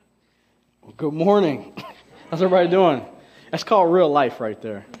Good morning. How's everybody doing? That's called real life right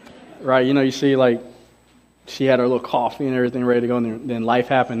there. Right? You know, you see like she had her little coffee and everything ready to go, and then life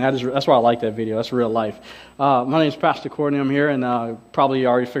happened. That's why I like that video. That's real life. My name is Pastor Courtney. I'm here, and probably you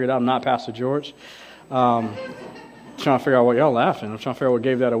already figured out I'm not Pastor George. Trying to figure out what y'all laughing. I'm trying to figure out what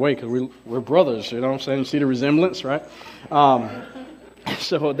gave that away, because we're brothers, you know what I'm saying? You see the resemblance, right?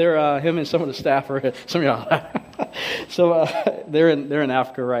 So they're him and some of the staff are some of y'all. So they're in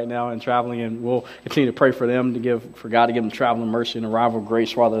Africa right now and traveling, and we'll continue to pray for them for God to give them traveling mercy and arrival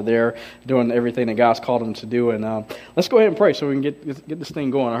grace while they're there doing everything that God's called them to do. And let's go ahead and pray so we can get this thing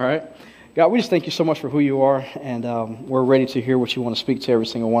going. All right, God, we just thank you so much for who you are, and we're ready to hear what you want to speak to every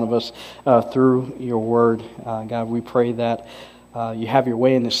single one of us through your word. God, we pray that you have your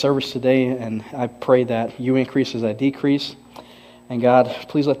way in this service today, and I pray that you increase as I decrease. And God,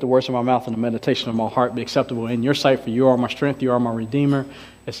 please let the words of my mouth and the meditation of my heart be acceptable in your sight, for you are my strength, you are my redeemer.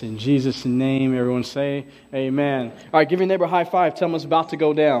 It's in Jesus' name. Everyone say amen. All right, give your neighbor a high five. Tell them it's about to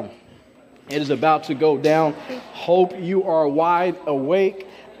go down. It is about to go down. Hope you are wide awake.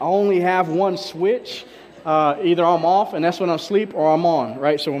 I only have one switch. Either I'm off, and that's when I'm asleep, or I'm on,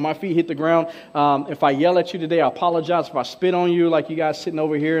 right? So when my feet hit the ground, if I yell at you today, I apologize. If I spit on you, like you guys sitting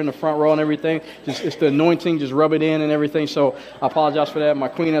over here in the front row and everything, it's the anointing, just rub it in and everything. So I apologize for that. My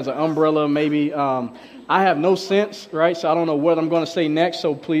queen has an umbrella, maybe. I have no sense, right? So I don't know what I'm going to say next.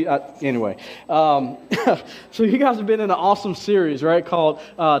 So please, anyway. So you guys have been in an awesome series, right? Called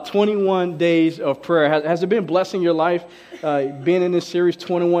 21 Days of Prayer. Has it been blessing your life? Being in this series,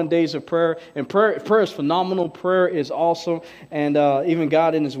 21 Days of Prayer. And prayer is phenomenal. Prayer is awesome. And even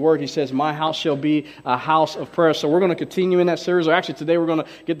God in His Word, He says, my house shall be a house of prayer. So we're going to continue in that series. Or actually, today we're going to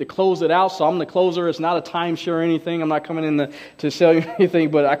get to close it out. So I'm the closer. It's not a timeshare or anything. I'm not coming in to sell you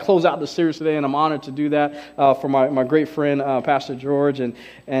anything. But I close out the series today, and I'm honored to do that for my great friend, Pastor George. And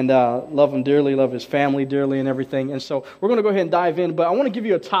love him dearly, love his family dearly and everything. And so we're going to go ahead and dive in. But I want to give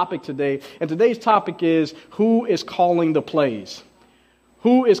you a topic today. And today's topic is, who is calling the plays?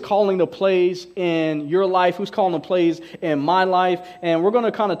 Who is calling the plays in your life? Who's calling the plays in my life? And we're going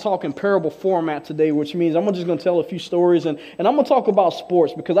to kind of talk in parable format today, which means I'm just going to tell a few stories. And I'm going to talk about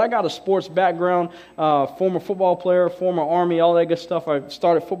sports, because I got a sports background, former football player, former Army, all that good stuff. I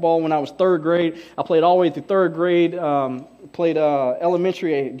started football when I was third grade. I played all the way through third grade. Played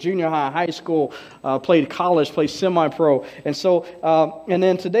elementary, junior high, high school, played college, played semi-pro. And so, and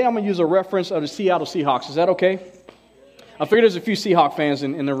then today I'm going to use a reference of the Seattle Seahawks. Is that okay? I figure there's a few Seahawk fans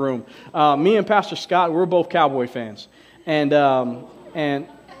in the room. Me and Pastor Scott, we're both Cowboy fans. And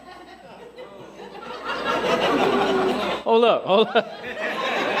hold up.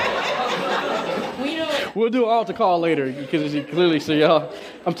 We'll do an altar call later, because you clearly see y'all.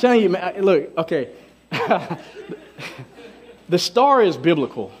 I'm telling you, man, look, okay. The star is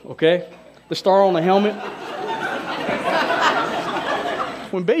biblical, okay? The star on the helmet.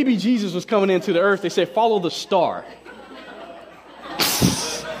 When baby Jesus was coming into the earth, they said, follow the star.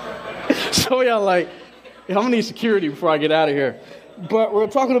 So y'all like, I'm going to need security before I get out of here. But we're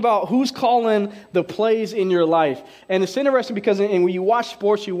talking about who's calling the plays in your life. And it's interesting because when you watch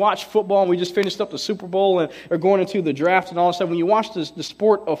sports, you watch football, and we just finished up the Super Bowl and are going into the draft and all that stuff. When you watch the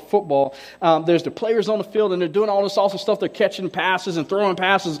sport of football, there's the players on the field, and they're doing all this awesome stuff. They're catching passes and throwing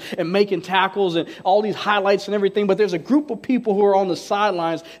passes and making tackles and all these highlights and everything. But there's a group of people who are on the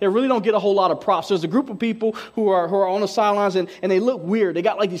sidelines that really don't get a whole lot of props. There's a group of people who are on the sidelines, and they look weird. They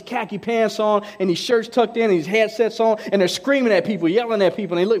got like these khaki pants on and these shirts tucked in and these headsets on, and they're screaming at people, yelling at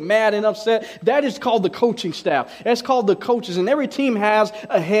people, and they look mad and upset. That is called the coaching staff. That's called the coaches, and every team has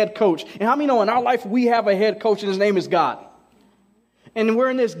a head coach. And how many know in our life we have a head coach, and his name is God? And we're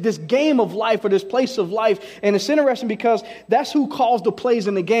in this game of life, or this place of life, and it's interesting because that's who calls the plays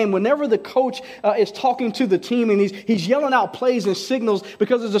in the game. Whenever the coach is talking to the team, and he's yelling out plays and signals,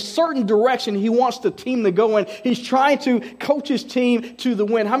 because there's a certain direction he wants the team to go in. He's trying to coach his team to the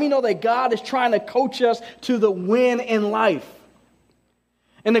win. How many know that God is trying to coach us to the win in life?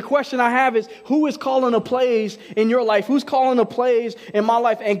 And the question I have is, who is calling the plays in your life? Who's calling the plays in my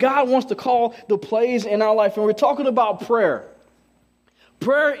life? And God wants to call the plays in our life. And we're talking about prayer.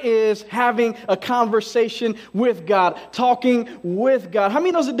 Prayer is having a conversation with God, talking with God. How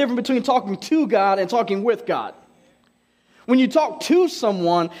many knows the difference between talking to God and talking with God? When you talk to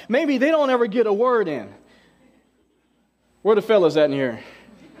someone, maybe they don't ever get a word in. Where the fellas at in here?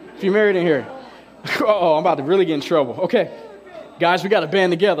 If you're married in here. Uh-oh, I'm about to really get in trouble. Okay. Guys, we got to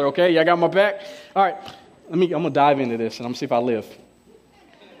band together, okay? Y'all got my back? All right. I'm going to dive into this, and I'm going to see if I live.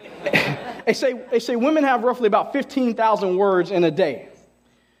 They say women have roughly about 15,000 words in a day.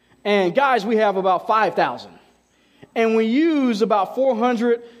 And guys, we have about 5,000. And we use about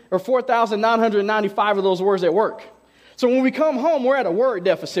 400 or 4,995 of those words at work. So when we come home, we're at a word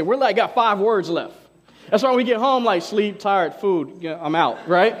deficit. We're like, got 5 words left. That's why we get home like sleep, tired, food, I'm out,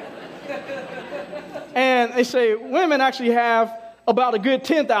 right? And they say women actually have about a good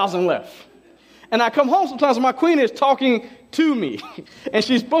 10,000 left. And I come home sometimes and my queen is talking to me. And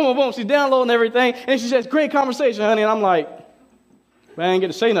she's boom, boom, boom. She's downloading everything. And she says, great conversation, honey. And I'm like, man, I ain't get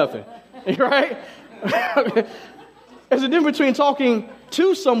to say nothing. Right? There's a difference between talking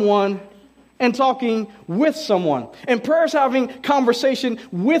to someone and talking with someone. And prayer is having conversation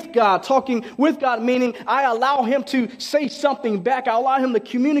with God. Talking with God, meaning I allow him to say something back. I allow him to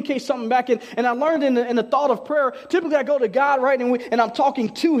communicate something back. And I learned in the thought of prayer, typically I go to God, right? And I'm talking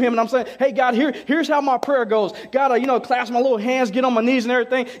to him. And I'm saying, hey, God, here's how my prayer goes. God, clasp my little hands, get on my knees and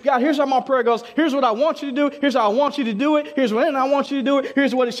everything. God, here's how my prayer goes. Here's what I want you to do. Here's how I want you to do it. Here's when I want you to do it.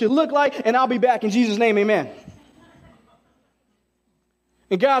 Here's what it should look like. And I'll be back in Jesus' name, amen.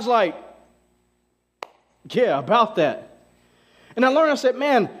 And God's like, yeah, about that. And I learned, I said,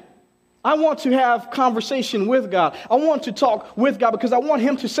 man, I want to have conversation with God. I want to talk with God because I want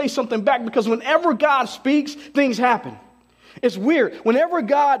him to say something back, because whenever God speaks, things happen. It's weird. Whenever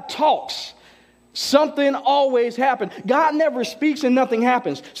God talks, something always happens. God never speaks and nothing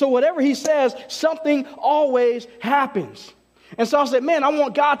happens. So whatever he says, something always happens. And so I said, man, I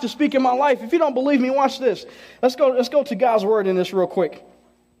want God to speak in my life. If you don't believe me, watch this. Let's go to God's word in this real quick.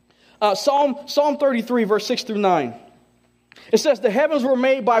 Psalm 33, verse 6 through 9. It says, the heavens were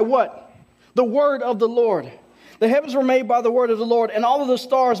made by what? The word of the Lord. The heavens were made by the word of the Lord, and all of the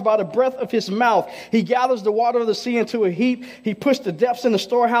stars by the breath of his mouth. He gathers the water of the sea into a heap. He puts the depths in the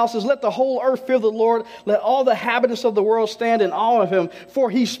storehouses. Let the whole earth fear the Lord. Let all the inhabitants of the world stand in awe of him. For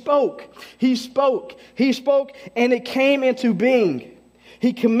he spoke, and it came into being.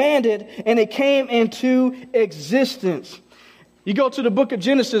 He commanded, and it came into existence. You go to the book of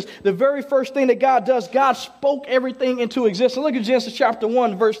Genesis, the very first thing that God does, God spoke everything into existence. Look at Genesis chapter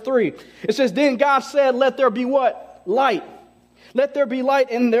 1, verse 3. It says, then God said, let there be what? Light. Let there be light,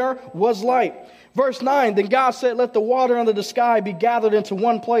 and there was light. Verse 9, then God said, let the water under the sky be gathered into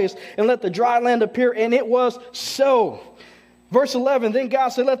one place, and let the dry land appear, and it was so. Verse 11, then God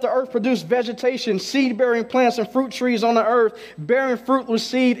said, let the earth produce vegetation, seed-bearing plants and fruit trees on the earth, bearing fruit with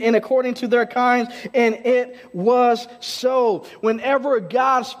seed and according to their kinds, and it was so. Whenever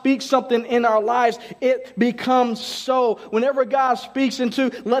God speaks something in our lives, it becomes so. Whenever God speaks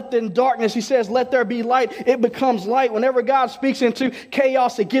into let in darkness, he says, let there be light, it becomes light. Whenever God speaks into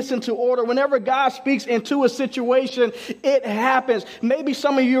chaos, it gets into order. Whenever God speaks into a situation, it happens. Maybe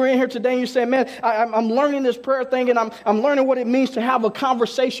some of you are in here today and you say, man, I'm learning this prayer thing, and I'm learning what it means to have a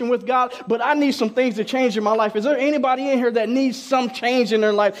conversation with God, but I need some things to change in my life. Is there anybody in here that needs some change in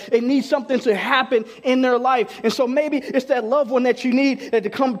their life? It needs something to happen in their life. And so maybe it's that loved one that you need to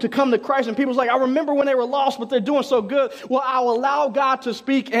come to Christ. And people's like, I remember when they were lost, but they're doing so good. Well, I'll allow God to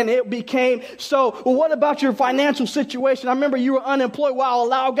speak, and it became so. Well, what about your financial situation? I remember you were unemployed. Well, I'll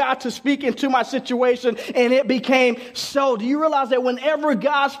allow God to speak into my situation, and it became so. Do you realize that whenever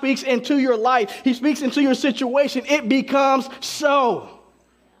God speaks into your life, he speaks into your situation, it becomes so.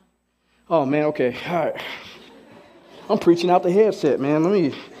 Oh, man, okay. All right. I'm preaching out the headset, man. Let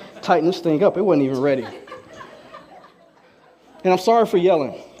me tighten this thing up. It wasn't even ready. And I'm sorry for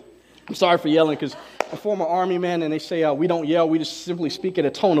yelling. I'm sorry for yelling because I'm a former Army man, and they say we don't yell. We just simply speak at a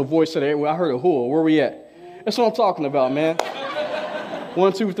tone of voice. So I heard a whoa. Where we at? That's what I'm talking about, man.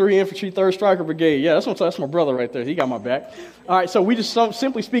 1, 2, 3 Infantry, 3rd Striker Brigade. Yeah, that's my brother right there. He got my back. All right, so we just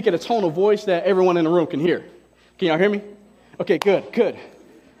simply speak at a tone of voice that everyone in the room can hear. Can y'all hear me? Okay, good.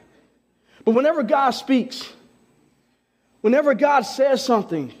 But whenever God speaks, whenever God says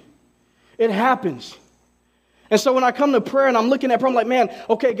something, it happens. And so when I come to prayer and I'm looking at prayer, I'm like, man,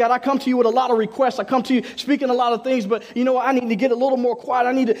 okay, God, I come to you with a lot of requests. I come to you speaking a lot of things, but you know what? I need to get a little more quiet.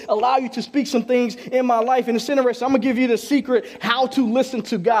 I need to allow you to speak some things in my life. And it's interesting. I'm going to give you the secret how to listen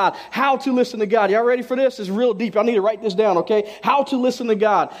to God. How to listen to God. Y'all ready for this? It's real deep. I need to write this down, okay? How to listen to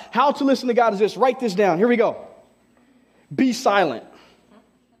God. How to listen to God is this. Write this down. Here we go. Be silent.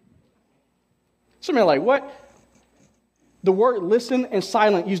 Some of you are like, what? The word listen and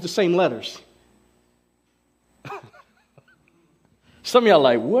silent use the same letters. Some of y'all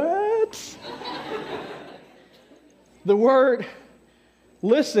are like, what? The word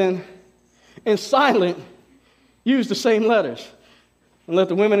listen and silent use the same letters. And let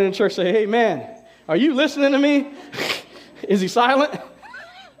the women in the church say, hey, man, are you listening to me? Is he silent?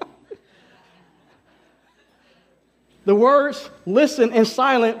 The words listen and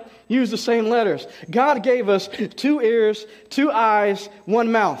silent use the same letters. God gave us 2 ears, 2 eyes,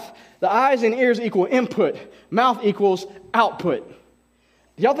 1 mouth. The eyes and ears equal input. Mouth equals output.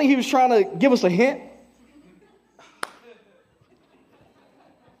 Do y'all think he was trying to give us a hint?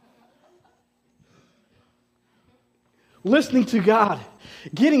 Listening to God.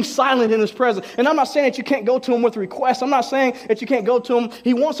 Getting silent in his presence. And I'm not saying that you can't go to him with requests. I'm not saying that you can't go to him.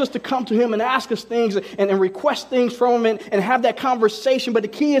 He wants us to come to him and ask us things and request things from him and have that conversation. But the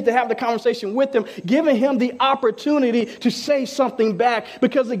key is to have the conversation with him, giving him the opportunity to say something back.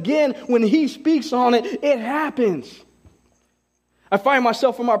 Because again, when he speaks on it, it happens. I find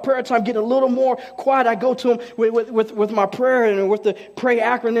myself in my prayer time getting a little more quiet. I go to him with my prayer and with the pray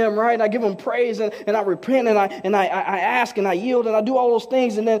acronym, right? And I give him praise and I repent and I ask and I yield and I do all those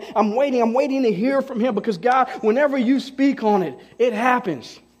things. And then I'm waiting to hear from him because God, whenever you speak on it, it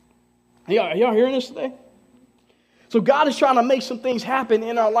happens. Y'all hearing this today? So God is trying to make some things happen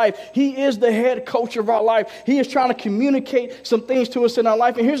in our life. He is the head coach of our life. He is trying to communicate some things to us in our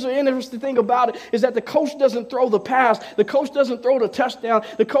life. And here's the interesting thing about it is that the coach doesn't throw the pass. The coach doesn't throw the touchdown.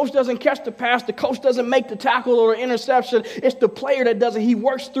 The coach doesn't catch the pass. The coach doesn't make the tackle or the interception. It's the player that does it. He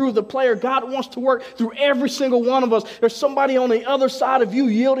works through the player. God wants to work through every single one of us. There's somebody on the other side of you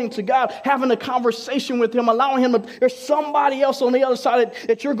yielding to God, having a conversation with him, allowing him to, there's somebody else on the other side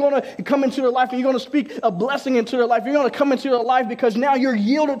that you're going to come into their life and you're going to speak a blessing into their life. You're going to come into your life because now you're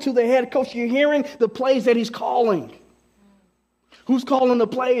yielded to the head coach. You're hearing the plays that he's calling. Who's calling the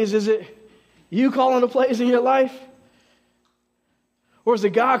plays? Is it you calling the plays in your life? Or is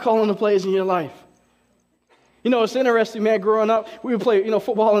it God calling the plays in your life? You know, it's interesting, man, growing up, we would play,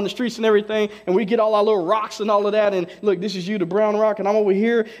 football in the streets and everything, and we get all our little rocks and all of that, and look, this is you, the brown rock, and I'm over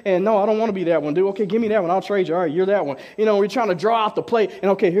here, and no, I don't want to be that one, dude. Okay, give me that one, I'll trade you. All right, you're that one. We're trying to draw out the play,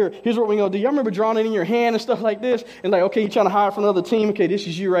 and okay, here's what we're going to do. Y'all remember drawing it in your hand and stuff like this? And like, okay, you're trying to hire from another team. Okay, this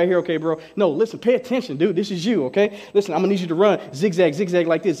is you right here. Okay, bro. No, listen, pay attention, dude. This is you, okay? Listen, I'm going to need you to run zigzag, zigzag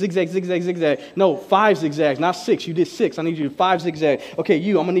like this, zigzag, zigzag, zigzag. No, 5 zigzags, not 6. You did 6. I need you to 5 zigzag. Okay,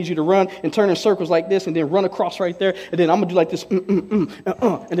 I'm going to need you to run and turn in circles like this, and then run across right there, and then I'm going to do like this, and then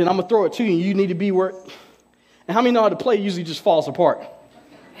I'm going to throw it to you, and you need to be where... And how many know how to play usually just falls apart?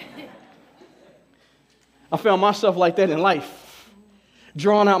 I found myself like that in life,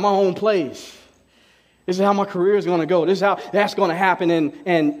 drawing out my own plays. This is how my career is going to go. This is how that's going to happen,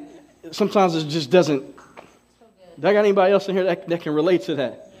 and sometimes it just doesn't... Do I got anybody else in here that can relate to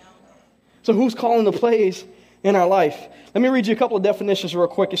that? So who's calling the plays in our life? Let me read you a couple of definitions real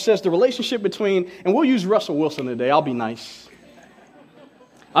quick. It says the relationship between, and we'll use Russell Wilson today. I'll be nice.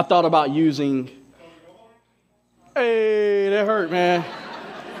 I thought about using, hey, that hurt, man.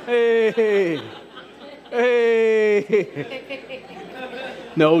 Hey.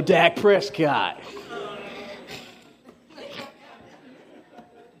 No, Dak Prescott.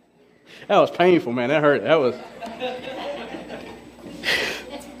 That was painful, man. That hurt. That was...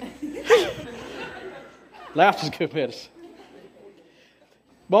 Laughter's good medicine.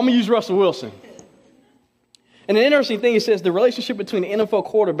 But I'm going to use Russell Wilson. And an interesting thing, it says the relationship between the NFL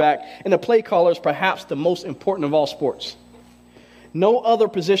quarterback and the play caller is perhaps the most important of all sports. No other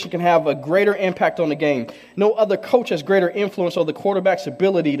position can have a greater impact on the game. No other coach has greater influence on the quarterback's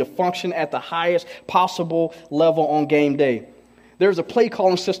ability to function at the highest possible level on game day. There's a play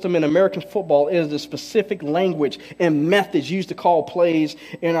calling system in American football. It is a specific language and methods used to call plays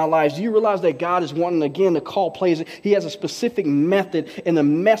in our lives. Do you realize that God is wanting, again, to call plays? He has a specific method and the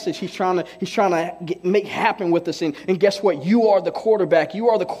message he's trying to make happen with us. And guess what? You are the quarterback. You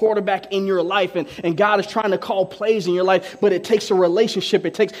are the quarterback in your life. And God is trying to call plays in your life. But it takes a relationship.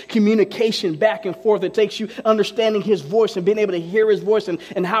 It takes communication back and forth. It takes you understanding his voice and being able to hear his voice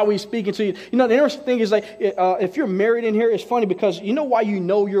and how he's speaking to you. The interesting thing is, like, if you're married in here, it's funny because you know why you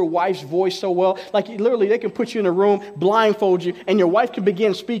know your wife's voice so well? Like, literally, they can put you in a room, blindfold you, and your wife can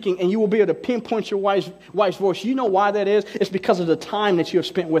begin speaking, and you will be able to pinpoint your wife's voice. You know why that is? It's because of the time that you have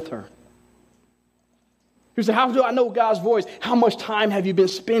spent with her. You say, how do I know God's voice? How much time have you been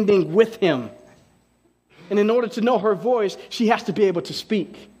spending with him? And in order to know her voice, she has to be able to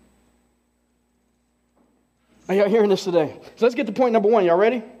speak. Are y'all hearing this today? So let's get to point number 1. Y'all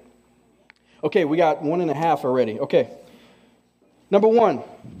ready? Okay, we got 1.5 already. Okay. Number 1,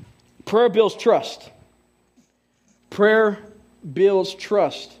 prayer builds trust. Prayer builds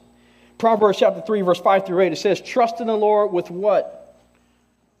trust. Proverbs chapter 3, verse 5 through 8, it says, trust in the Lord with what?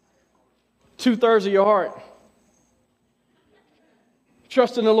 2/3 of your heart.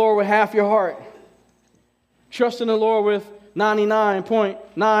 Trust in the Lord with half your heart. Trust in the Lord with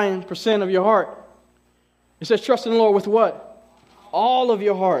 99.9% of your heart. It says, trust in the Lord with what? All of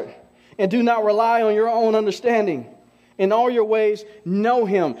your heart. And do not rely on your own understanding. In all your ways, know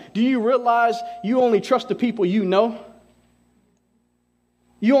him. Do you realize you only trust the people you know?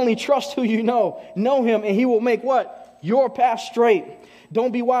 You only trust who you know. Know him, and he will make what? Your path straight.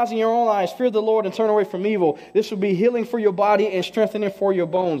 Don't be wise in your own eyes. Fear the Lord and turn away from evil. This will be healing for your body and strengthening for your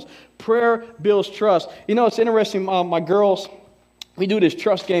bones. Prayer builds trust. You know, it's interesting. My girls, we do this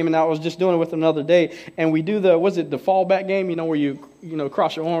trust game, and I was just doing it with them the other day. And we do the fallback game, where you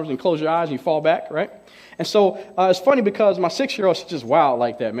cross your arms and close your eyes and you fall back, right? And so it's funny because my 6-year-old, she's just wild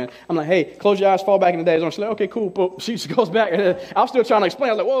like that, man. I'm like, hey, close your eyes, fall back in the days. She's like, okay, cool. But she goes back. And I was still trying to explain.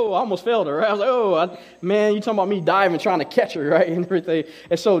 I was like, whoa, I almost failed her. Right? I was like, man, you talking about me diving, trying to catch her, right, and everything.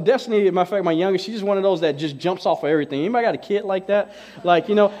 And so Destiny, matter of fact, my youngest, she's just one of those that just jumps off of everything. Anybody got a kid like that? Like,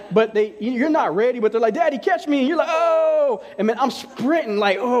 but you're not ready, but they're like, Daddy, catch me. And you're like, oh. And man, I'm sprinting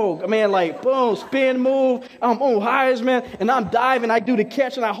like, oh, man, like, boom, spin, move. I'm on highs, man. And I'm diving. I do the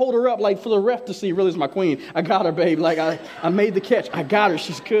catch, and I hold her up like for the ref to see. Really, is my queen. I got her, babe. Like, I made the catch. I got her.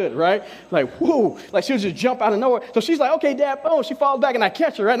 She's good, right? Like, whoo. Like, she'll just jump out of nowhere. So she's like, okay, Dad, boom. She falls back, and I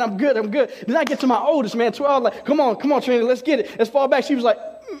catch her, right? And I'm good. Then I get to my oldest, man, 12. Like, come on, Trinity, let's get it. Let's fall back. She was like,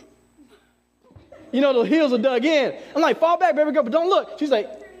 the heels are dug in. I'm like, fall back, baby girl, but don't look. She's like,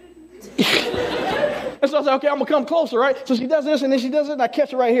 and so I was like, okay, I'm going to come closer, right? So she does this, and then she does it, and I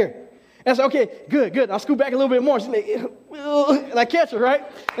catch her right here. And I said, okay, good. I'll scoot back a little bit more. She's like, and I catch her, right?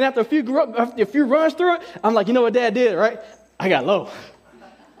 And after a few runs through it, I'm like, you know what Dad did, right? I got low.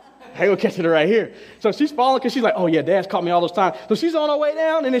 I go catch her right here. So she's falling because she's like, oh, yeah, Dad's caught me all those times. So she's on her way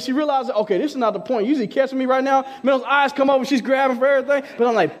down, and then she realizes, okay, this is not the point. Usually catching me right now. Man, those eyes come over, she's grabbing for everything. But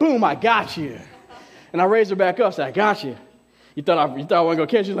I'm like, boom, I got you. And I raised her back up, said, I got you. You thought I wasn't going to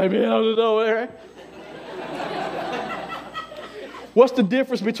catch you? Like, man, I don't know, right? What's the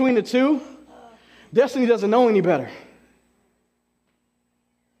difference between the two? Destiny doesn't know any better.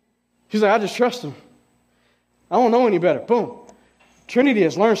 She's like, I just trust him. I don't know any better. Boom. Trinity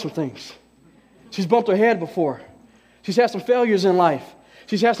has learned some things. She's bumped her head before. She's had some failures in life.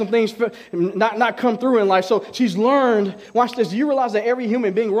 She's had some things not come through in life. So she's learned. Watch this. Do you realize that every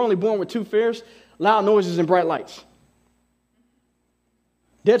human being, we're only born with two fears? Loud noises and bright lights.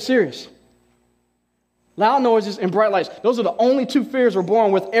 Dead serious. Loud noises and bright lights. Those are the only two fears we're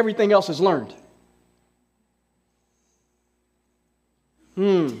born with. Everything else is learned.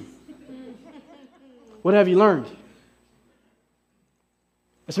 What have you learned?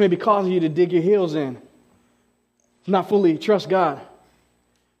 It's maybe causing you to dig your heels in. Not fully trust God.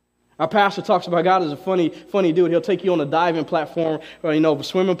 Our pastor talks about God as a funny dude. He'll take you on a diving platform, of a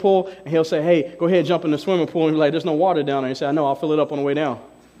swimming pool, and he'll say, hey, go ahead and jump in the swimming pool. And you're like, there's no water down there. And you say, I know, I'll fill it up on the way down.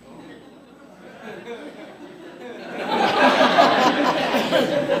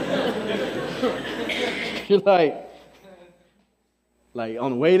 You're like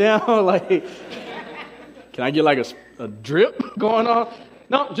on the way down, like, can I get like a drip going on?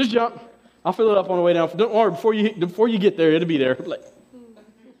 No, just jump. I'll fill it up on the way down. Don't worry, before you get there, it'll be there. Like,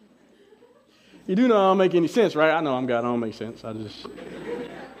 you do know I don't make any sense, right? I know I'm God. I don't make sense.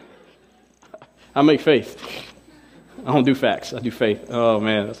 I make faith. I don't do facts. I do faith. Oh,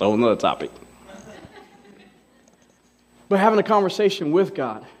 man, that's a whole nother topic. But having a conversation with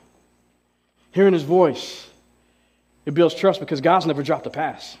God, hearing his voice, it builds trust because God's never dropped a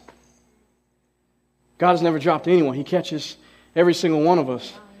pass. God has never dropped anyone. He catches every single one of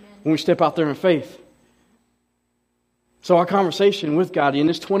us when we step out there in faith. So our conversation with God in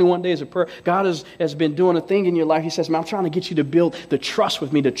this 21 days of prayer, God has been doing a thing in your life. He says, man, I'm trying to get you to build the trust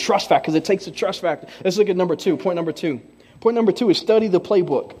with me, the trust factor, because it takes the trust factor. Let's look at number two. Point number two. Point number two is study the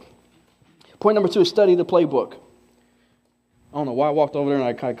playbook. Point number two is study the playbook. I don't know why I walked over there and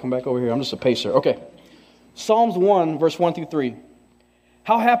I kind of come back over here. I'm just a pacer. Okay. Psalms 1, verse 1 through 3.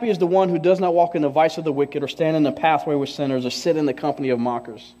 How happy is the one who does not walk in the vice of the wicked or stand in the pathway with sinners or sit in the company of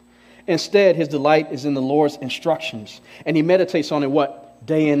mockers. Instead, his delight is in the Lord's instructions. And he meditates on it what?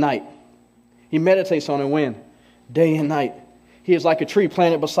 Day and night. He meditates on it when? Day and night. He is like a tree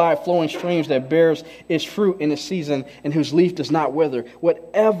planted beside flowing streams that bears its fruit in its season and whose leaf does not wither.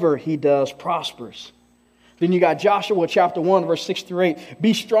 Whatever he does prospers. Then you got Joshua chapter 1, verse 6 through 8.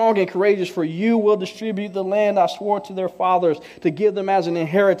 Be strong and courageous, for you will distribute the land I swore to their fathers to give them as an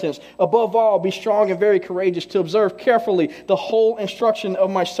inheritance. Above all, be strong and very courageous to observe carefully the whole instruction of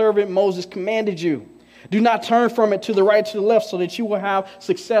my servant Moses commanded you. Do not turn from it to the right or to the left so that you will have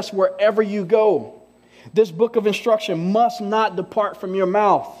success wherever you go. This book of instruction must not depart from your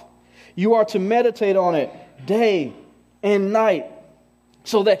mouth. You are to meditate on it day and night,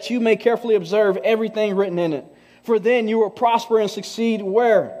 so that you may carefully observe everything written in it. For then you will prosper and succeed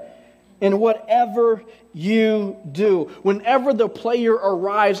where? In whatever you do. Whenever the player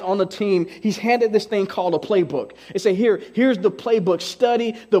arrives on the team, he's handed this thing called a playbook. They say, here's the playbook.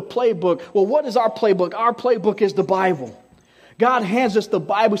 Study the playbook. Well, what is our playbook? Our playbook is the Bible. God hands us the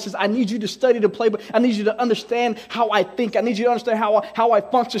Bible. He says, I need you to study the playbook. I need you to understand how I think. I need you to understand how I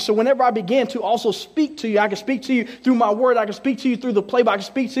function. So whenever I begin to also speak to you, I can speak to you through my word. I can speak to you through the playbook. I can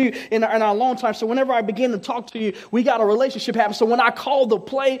speak to you in our alone time. So whenever I begin to talk to you, we got a relationship happen. So when I call the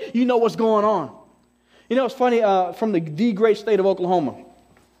play, you know what's going on. You know, it's funny, from the great state of Oklahoma.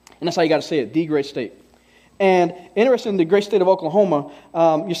 And that's how you got to say it, the great state. And interesting, in the great state of Oklahoma,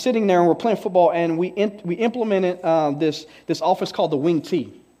 you're sitting there and we're playing football, and we implemented this offense called the wing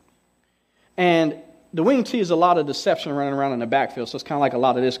T. And the wing T is a lot of deception running around in the backfield, so it's kind of like a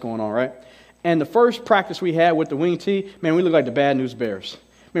lot of this going on, right? And the first practice we had with the wing T, man, we looked like the Bad News Bears.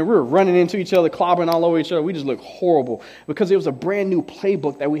 Man, we were running into each other, clobbering all over each other. We just looked horrible because it was a brand new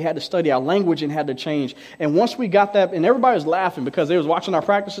playbook that we had to study. Our language and had to change. And once we got that, and everybody was laughing because they was watching our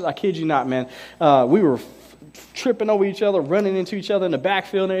practices. I kid you not, man. We were tripping over each other, running into each other in the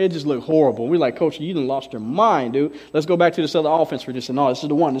backfield, and it just looked horrible. We're like, Coach, you done lost your mind, dude. Let's go back to this other offense. We're just saying, no, this is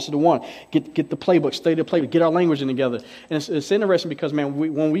the one. This is the one. Get the playbook, study the playbook, get our language in together. And it's interesting because, man,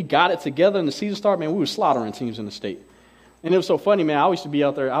 when we got it together and the season started, man, we were slaughtering teams in the state. And it was so funny, man. I used to be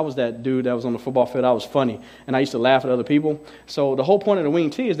out there. I was that dude that was on the football field. I was funny. And I used to laugh at other people. So the whole point of the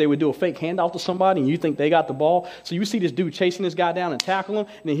wing T is they would do a fake handoff to somebody, and you think they got the ball. So you see this dude chasing this guy down and tackle him,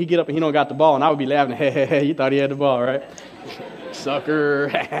 and then he get up and he don't got the ball. And I would be laughing, hey, you thought he had the ball, right?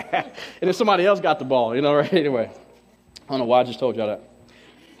 Sucker. And then somebody else got the ball, right? Anyway, I don't know why I just told y'all that.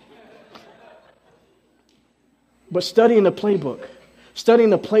 But studying the playbook. Studying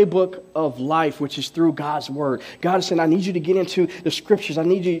the playbook of life, which is through God's word. God is saying, I need you to get into the scriptures. I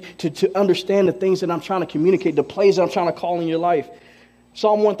need you to understand the things that I'm trying to communicate, the plays that I'm trying to call in your life.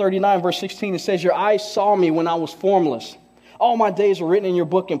 Psalm 139, verse 16, it says, your eyes saw me when I was formless. All my days were written in your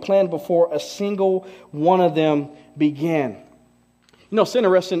book and planned before a single one of them began. It's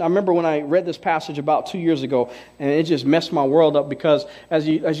interesting. I remember when I read this passage about 2 years ago, and it just messed my world up because as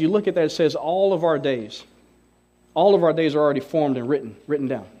you look at that, it says all of our days are already formed and written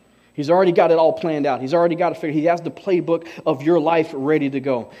down. He's already got it all planned out. He's already got it figured. He has the playbook of your life ready to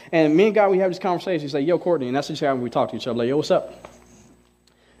go. And me and God, we have this conversation. He's like, yo, Courtney. And that's just how we talk to each other. Like, yo, what's up?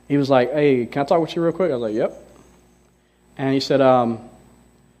 He was like, hey, can I talk with you real quick? I was like, yep. And he said,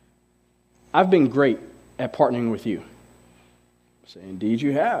 I've been great at partnering with you. I said, indeed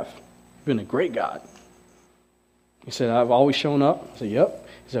you have. You've been a great God. He said, I've always shown up. I said, yep.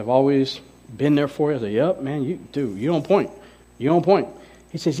 He said, I've always been there for you. I said, yep, man, you on point. You on point.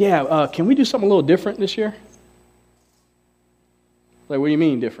 He says, yeah, can we do something a little different this year? Like, what do you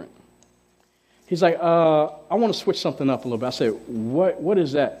mean different? He's like, I want to switch something up a little bit. I said, what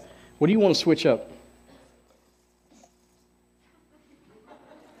is that? What do you want to switch up?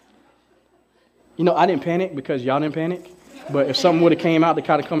 I didn't panic because y'all didn't panic. But if something would have came out to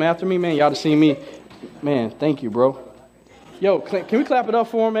kind of come after me, man, y'all would have seen me. Man, thank you, bro. Yo, can we clap it up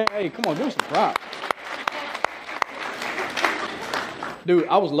for him, man? Hey, come on, give us some props. Dude,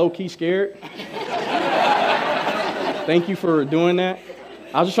 I was low-key scared. Thank you for doing that.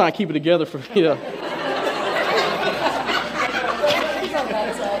 I was just trying to keep it together for, Yeah,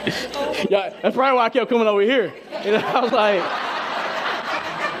 that's probably why I kept coming over here. I was like...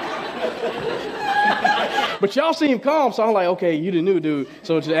 But y'all seem calm, so I'm like, okay, you the new dude,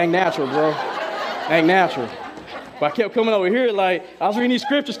 so just act natural, bro. Act natural. But I kept coming over here, like, I was reading these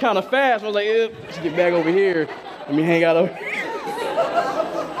scriptures kind of fast. I was like, let's get back over here. Let me hang out over here.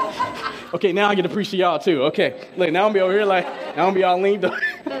 Okay, now I get to preach to y'all, too. Okay, look, now I'm going to be over here, like, now I'm going to be all leaned up.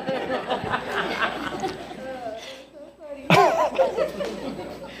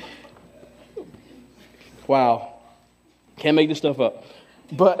 Wow. Can't make this stuff up.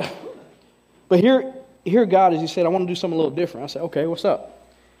 But here God is, he said, I want to do something a little different. I said, okay, what's up?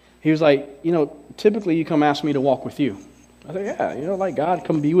 He was like, typically you come ask me to walk with you. I said, yeah, like God,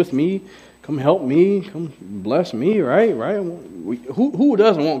 come be with me, come help me, come bless me, right? Who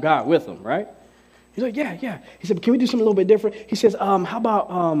doesn't want God with them, right? He's like, yeah. He said, can we do something a little bit different? He says, how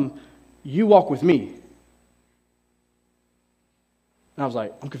about you walk with me? And I was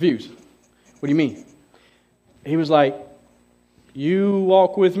like, I'm confused. What do you mean? He was like, you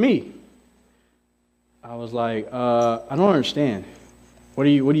walk with me. I was like, I don't understand. What are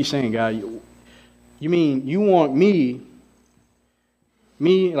you saying, God? You mean you want me,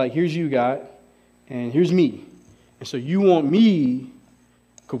 like here's you, God, and here's me. And so you want me,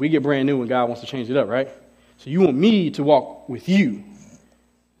 because we get brand new when God wants to change it up, right? So you want me to walk with you. He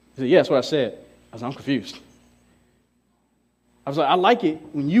said, yeah, that's what I said. I was like, I'm confused. I was like, I like it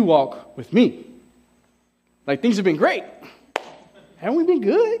when you walk with me. Like things have been great. Haven't we been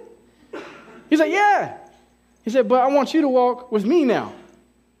good? He's like, yeah. He said, but I want you to walk with me now.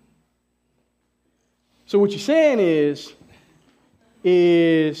 So what you're saying is,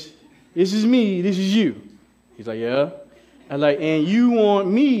 is, this is me, this is you. He's like, yeah. I'm like, and you want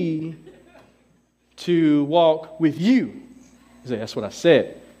me to walk with you. He's like, that's what I said.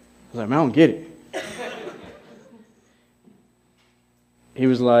 I was like, man, I don't get it. He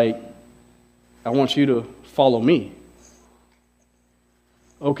was like, I want you to follow me.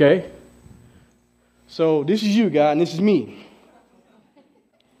 Okay. So this is you, God, and this is me.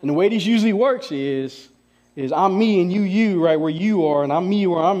 And the way this usually works is I'm me and you right where you are, and I'm me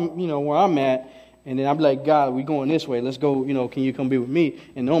where I'm at. And then I'm like, God, we going this way. Let's go, can you come be with me?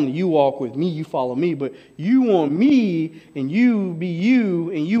 And normally you walk with me, you follow me. But you want me and you be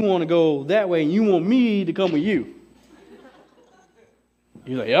you, and you want to go that way, and you want me to come with you.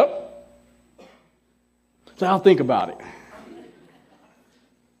 He's like, yep. So I'll think about it.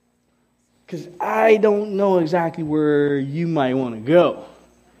 Because I don't know exactly where you might want to go.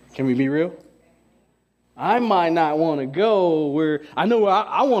 Can we be real? I might not want to go where, I know where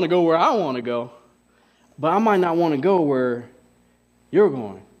I want to go where I want to go. But I might not want to go where you're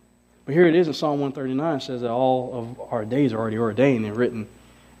going. But here it is in Psalm 139. It says that all of our days are already ordained and written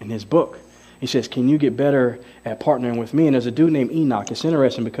in his book. He says, can you get better at partnering with me? And there's a dude named Enoch. It's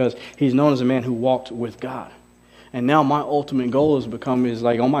interesting because he's known as a man who walked with God. And now my ultimate goal is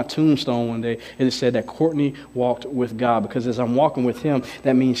like on my tombstone one day, it said that Courtney walked with God. Because as I'm walking with him,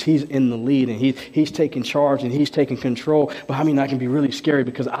 that means he's in the lead and he's taking charge and he's taking control. But I mean, that can be really scary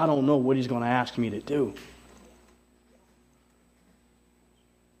because I don't know what he's going to ask me to do.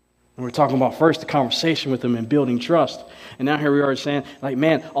 And we're talking about first the conversation with him and building trust. And now here we are saying, like,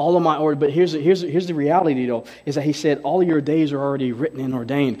 man, all of my order. But here's the reality, though, is that he said all of your days are already written and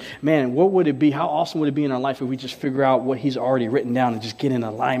ordained. Man, what would it be? How awesome would it be in our life if we just figure out what he's already written down and just get in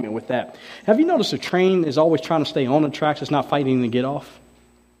alignment with that? Have you noticed a train is always trying to stay on the tracks? It's not fighting to get off.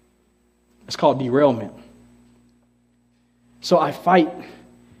 It's called derailment. So I fight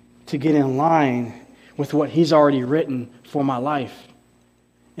to get in line with what he's already written for my life.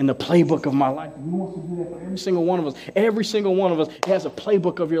 In the playbook of my life. He wants to do that for every single one of us. Every single one of us has a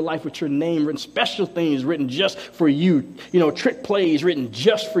playbook of your life with your name written, special things written just for you. Trick plays written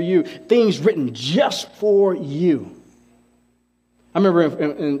just for you. Things written just for you. I remember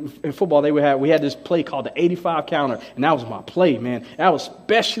in football we had this play called the 85 counter, and that was my play, man. That was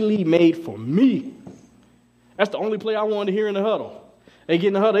specially made for me. That's the only play I wanted to hear in the huddle. They get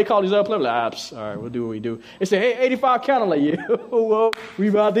in the huddle, they call these other players, like, all right, we'll do what we do. They say, hey, 85 count. I'm like, yeah, well, we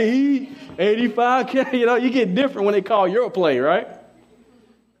about to eat. 85 count. You get different when they call your play, right?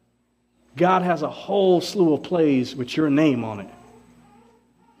 God has a whole slew of plays with your name on it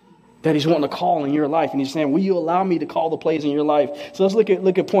that he's wanting to call in your life. And he's saying, will you allow me to call the plays in your life? So let's look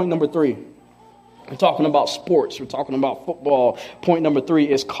at point number 3. We're talking about sports. We're talking about football. Point number 3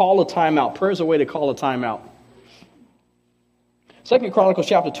 is call a timeout. Prayer is a way to call a timeout. 2 Chronicles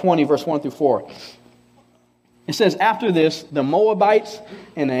chapter 20, verse 1 through 4. It says, after this, the Moabites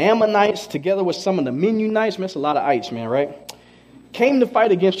and the Ammonites, together with some of the Mennonites, man, that's a lot of ites, man, right? Came to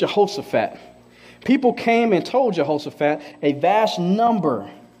fight against Jehoshaphat. People came and told Jehoshaphat, a vast number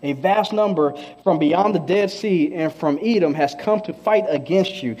from beyond the Dead Sea and from Edom has come to fight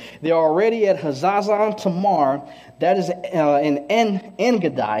against you. They are already at Hazazon Tamar, that is in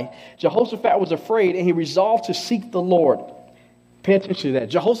En-Gedi. Jehoshaphat was afraid, and he resolved to seek the Lord. Pay attention to that.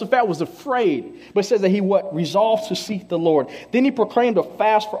 Jehoshaphat was afraid, but it says that he resolved to seek the Lord. Then he proclaimed a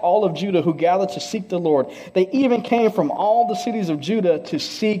fast for all of Judah who gathered to seek the Lord. They even came from all the cities of Judah to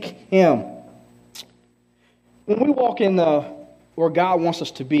seek him. When we walk in where God wants us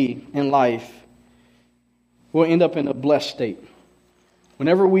to be in life, we'll end up in a blessed state.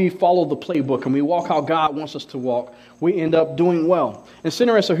 Whenever we follow the playbook and we walk how God wants us to walk, we end up doing well. And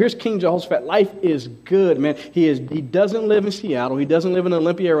so here's King Jehoshaphat. Life is good, man. He doesn't live in Seattle. He doesn't live in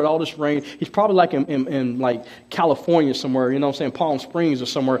Olympia with all this rain. He's probably like in like California somewhere, Palm Springs or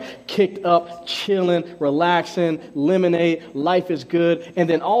somewhere, kicked up, chilling, relaxing, lemonade. Life is good. And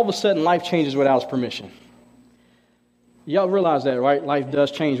then all of a sudden, life changes without his permission. Y'all realize that, right? Life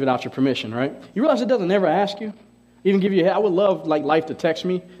does change without your permission, right? You realize it doesn't ever ask you? Even give you, I would love life to text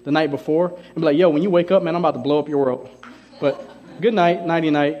me the night before and be like, yo, when you wake up, man, I'm about to blow up your world. But good night, nighty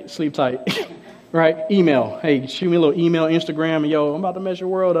night, sleep tight. Right? Email. Hey, shoot me a little email, Instagram, and yo, I'm about to mess your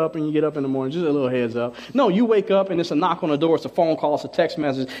world up, and you get up in the morning. Just a little heads up. No, you wake up and it's a knock on the door, it's a phone call, it's a text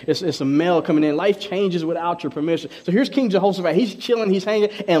message, it's a mail coming in. Life changes without your permission. So here's King Jehoshaphat. He's chilling, he's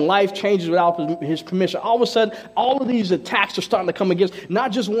hanging, and life changes without his permission. All of a sudden, all of these attacks are starting to come against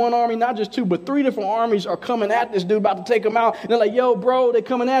not just one army, not just two, but 3 different armies are coming at this dude, about to take him out. And they're like, yo, bro, they're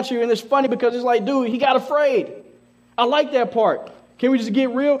coming at you. And it's funny because it's like, dude, he got afraid. I like that part. Can we just get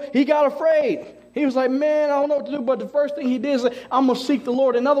real? He got afraid. He was like, man, I don't know what to do. But the first thing he did is, I'm going to seek the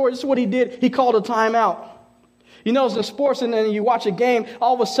Lord. In other words, this is what he did. He called a timeout. You know, it's in sports, and then you watch a game,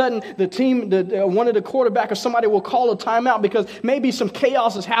 all of a sudden the team, one of the quarterback or somebody will call a timeout because maybe some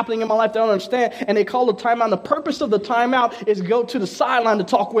chaos is happening in my life they don't understand, and they call a timeout. And the purpose of the timeout is to go to the sideline to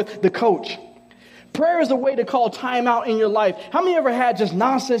talk with the coach. Prayer is a way to call time out in your life. How many ever had just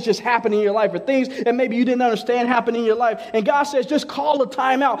nonsense just happen in your life, or things that maybe you didn't understand happen in your life? And God says, just call a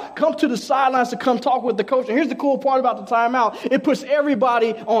time out. Come to the sidelines to come talk with the coach. And here's the cool part about the timeout. It puts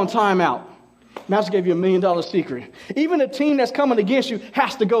everybody on timeout. Master gave you $1 million secret. Even a team that's coming against you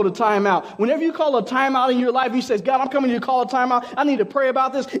has to go to timeout. Whenever you call a timeout in your life, you says, God, I'm coming to you to call a timeout. I need to pray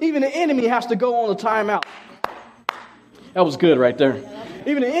about this. Even the enemy has to go on a timeout. That was good right there.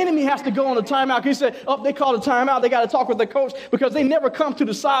 Even the enemy has to go on a timeout. He said, they called a timeout. They got to talk with the coach because they never come to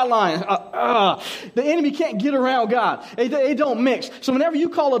the sideline. The enemy can't get around God. They don't mix. So whenever you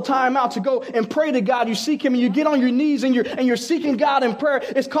call a timeout to go and pray to God, you seek him and you get on your knees and you're seeking God in prayer,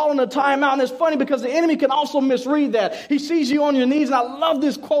 it's calling a timeout. And it's funny because the enemy can also misread that. He sees you on your knees. And I love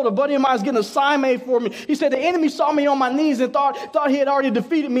this quote. A buddy of mine is getting a sign made for me. He said, the enemy saw me on my knees and thought he had already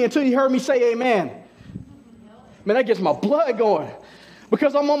defeated me until he heard me say amen. Man, that gets my blood going.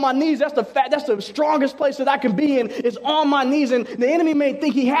 Because I'm on my knees, that's the strongest place that I can be in, is on my knees. And the enemy may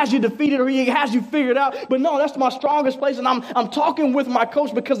think he has you defeated or he has you figured out. But no, that's my strongest place. And I'm talking with my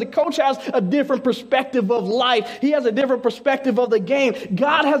coach because the coach has a different perspective of life. He has a different perspective of the game.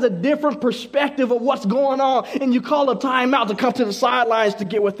 God has a different perspective of what's going on. And you call a timeout to come to the sidelines to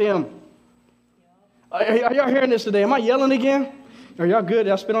get with him. Are y'all hearing this today? Am I yelling again? Are y'all good?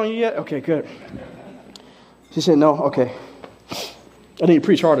 Did I spit on you yet? Okay, good. She said, no, okay. I need to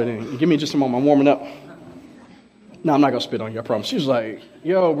preach harder then. Give me just a moment. I'm warming up. No, I'm not going to spit on you, I promise. She was like,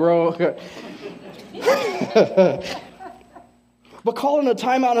 yo, bro. But calling a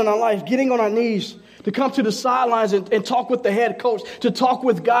timeout in our life, getting on our knees, to come to the sidelines and talk with the head coach, to talk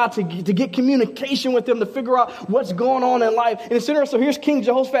with God, to get communication with him, to figure out what's going on in life. And it's interesting. So here's King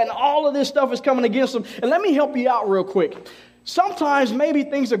Jehoshaphat, and all of this stuff is coming against him. And let me help you out real quick. Sometimes maybe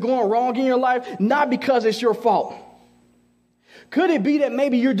things are going wrong in your life, not because it's your fault. Could it be that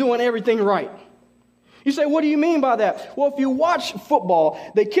maybe you're doing everything right? You say, what do you mean by that? Well, if you watch football,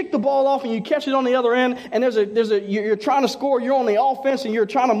 they kick the ball off and you catch it on the other end, and you're trying to score, you're on the offense, and you're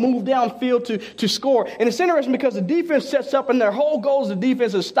trying to move downfield to score. And it's interesting because the defense sets up, and their whole goal as the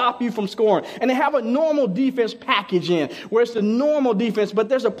defense is to stop you from scoring. And they have a normal defense package in, where it's the normal defense, but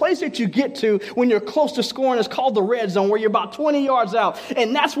there's a place that you get to when you're close to scoring. It's called the red zone, where you're about 20 yards out.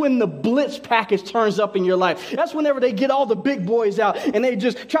 And that's when the blitz package turns up in your life. That's whenever they get all the big boys out, and they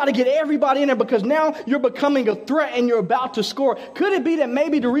just try to get everybody in there because now you're becoming a threat and you're about to score. Could it be that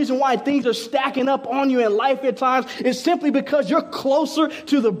maybe the reason why things are stacking up on you in life at times is simply because you're closer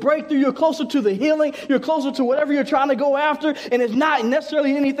to the breakthrough, you're closer to the healing, you're closer to whatever you're trying to go after, and it's not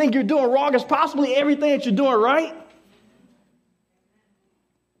necessarily anything you're doing wrong, it's possibly everything that you're doing right?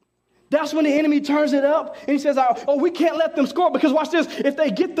 That's when the enemy turns it up and he says, we can't let them score because watch this. If they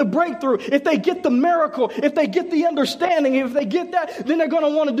get the breakthrough, if they get the miracle, if they get the understanding, if they get that, then they're going to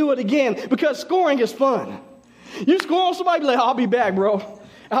want to do it again because scoring is fun. You score on somebody, like, I'll be back, bro.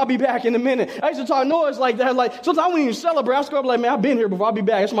 I'll be back in a minute. I used to talk noise like that. Like, sometimes I wouldn't even celebrate. I score up like, man, I've been here before. I'll be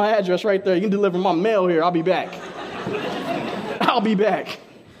back. That's my address right there. You can deliver my mail here. I'll be back. I'll be back.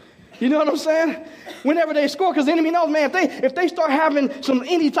 You know what I'm saying? Whenever they score, because the enemy knows, man, if they start having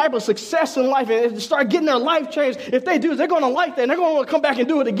any type of success in life and start getting their life changed, if they do, they're going to like that and they're going to want to come back and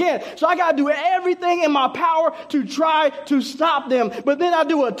do it again. So I got to do everything in my power to try to stop them. But then I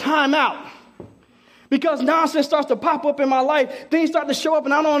do a timeout. Because nonsense starts to pop up in my life. Things start to show up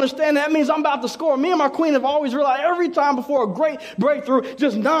and I don't understand. That means I'm about to score. Me and my queen have always realized every time before a great breakthrough,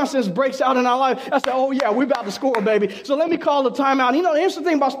 just nonsense breaks out in our life. I say, oh yeah, we're about to score, baby. So let me call the timeout. You know, the interesting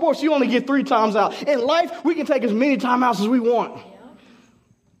thing about sports, you only get 3 times out. In life, we can take as many timeouts as we want.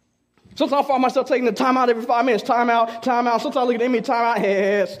 Sometimes I find myself taking the timeout every 5 minutes. Timeout. Sometimes I look at the enemy, timeout.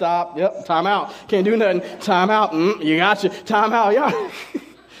 Hey, stop. Yep, timeout. Can't do nothing. Timeout. You got you. Timeout. Yeah.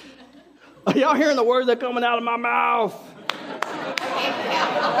 Are y'all hearing the words that are coming out of my mouth?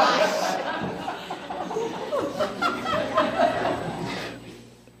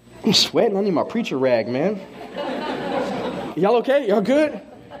 I'm sweating. I need my preacher rag, man. Y'all okay? Y'all good?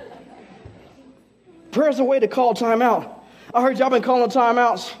 Prayer's a way to call time out. I heard y'all been calling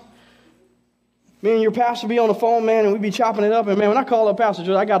timeouts. Me and your pastor be on the phone, man, and we be chopping it up. And, man, when I call up Pastor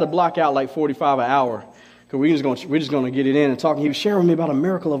Joe, I got to block out like 45 an hour. Because we're just going to get it in and talk. He was sharing with me about a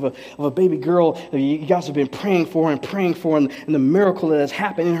miracle of a baby girl that you guys have been praying for, and the miracle that has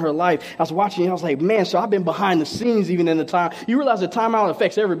happened in her life. I was watching, I was like, man, so I've been behind the scenes even in the time. You realize the timeout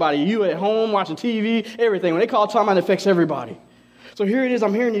affects everybody. You at home watching TV, everything. When they call timeout, it affects everybody. So here it is.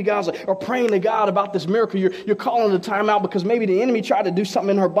 I'm hearing you guys are praying to God about this miracle. You're calling the timeout because maybe the enemy tried to do something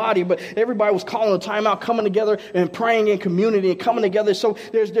in her body, but everybody was calling the timeout, coming together and praying in community and coming together. So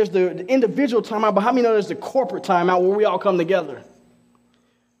there's the individual timeout, but how many know there's the corporate timeout where we all come together?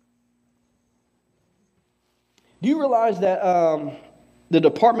 Do you realize that the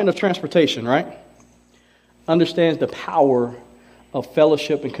Department of Transportation, right, understands the power of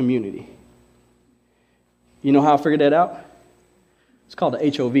fellowship and community? You know how I figured that out? It's called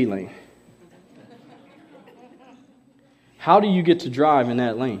the HOV lane. How do you get to drive in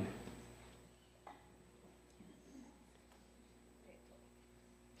that lane?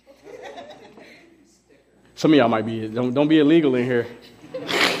 Some of y'all might be, don't be illegal in here.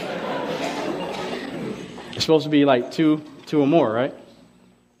 It's supposed to be like two or more, right?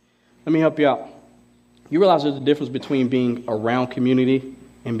 Let me help you out. You realize there's a difference between being around community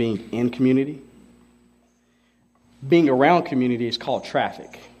and being in community? Being around community is called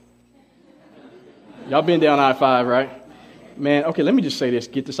traffic. Y'all been down I-5, right? Man, okay, let me just say this,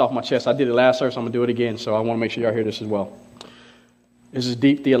 get this off my chest. I did it last service, I'm going to do it again, so I want to make sure y'all hear this as well. This is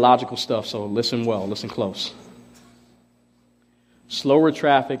deep theological stuff, so listen well, listen close. Slower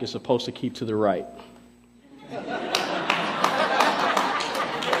traffic is supposed to keep to the right.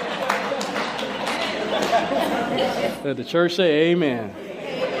 Let the church say amen.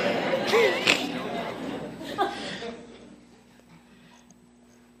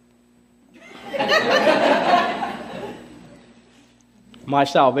 My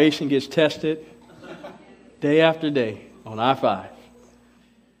salvation gets tested day after day on I-5.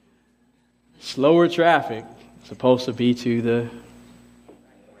 Slower traffic is supposed to be to the,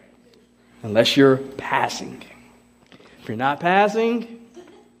 unless you're passing. If you're not passing,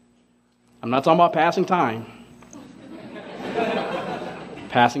 I'm not talking about passing time.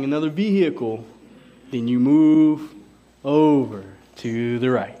 Passing another vehicle, then you move over to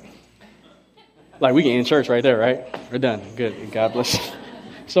the right. Like we can end church right there, right? We're done. Good. God bless you.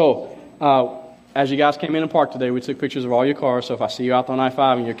 So, as you guys came in and parked today, we took pictures of all your cars. So if I see you out on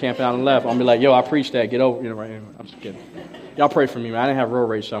I-5 and you're camping out on the left, I'm going to be like, yo, I preached that. Get over. Right. I'm just kidding. Y'all pray for me, man. I didn't have road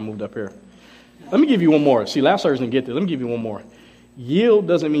rage, so I moved up here. Let me give you one more. See, last service didn't get this. Let me give you one more. Yield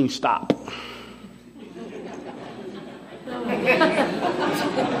doesn't mean stop.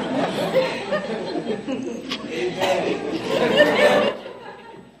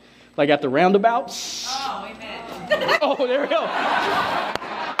 Like at the roundabouts. Oh, amen. Oh, there we go.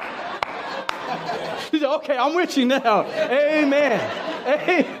 Okay, I'm with you now. Amen.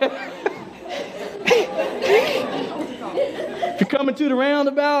 Amen. If you're coming to the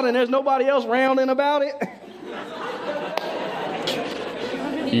roundabout and there's nobody else rounding about it,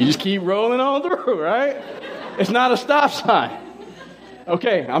 you just keep rolling on through, right? It's not a stop sign.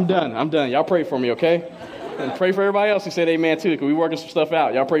 Okay, I'm done. Y'all pray for me, okay? And pray for everybody else who said amen too, because we're working some stuff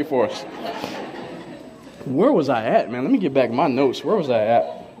out. Y'all pray for us. Where was I at, man? Let me get back my notes. Where was I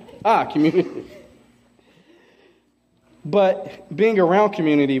at? Community. But being around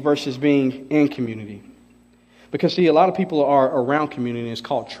community versus being in community. Because, see, a lot of people are around community, and it's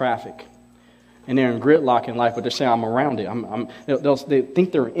called traffic. And they're in gridlock in life, but they're saying, I'm around it. They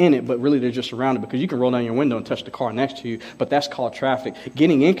think they're in it, but really they're just around it, because you can roll down your window and touch the car next to you, but that's called traffic.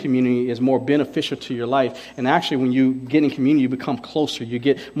 Getting in community is more beneficial to your life. And actually, when you get in community, you become closer. You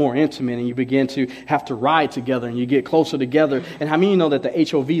get more intimate, and you begin to have to ride together, and you get closer together. And how many of you know that the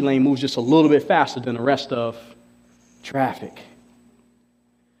HOV lane moves just a little bit faster than the rest of traffic?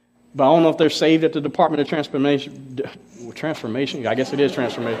 But I don't know if they're saved at the Department of Transformation. I guess it is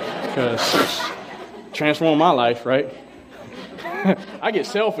transformation, because transform my life, right? I get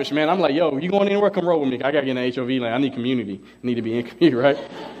selfish, man. I'm like, yo, you going anywhere? Come roll with me. I got to get in the HOV lane. I need community. I need to be in community, right?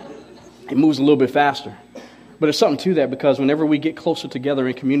 It moves a little bit faster. But there's something to that, because whenever we get closer together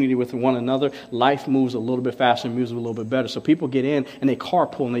in community with one another, life moves a little bit faster and moves a little bit better. So people get in and they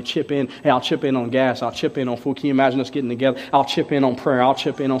carpool and they chip in. Hey, I'll chip in on gas. I'll chip in on food. Can you imagine us getting together? I'll chip in on prayer. I'll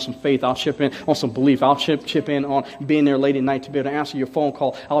chip in on some faith. I'll chip in on some belief. I'll chip in on being there late at night to be able to answer your phone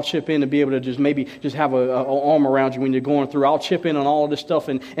call. I'll chip in to be able to just maybe just have an arm around you when you're going through. I'll chip in on all of this stuff.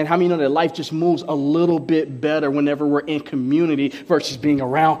 And how many know that life just moves a little bit better whenever we're in community versus being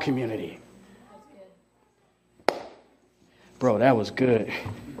around community? Bro, that was good.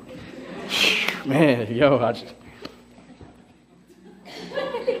 Man, yo,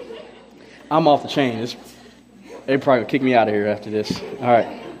 I'm off the chain. They probably kick me out of here after this. All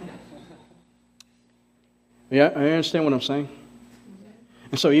right. Yeah, I understand what I'm saying.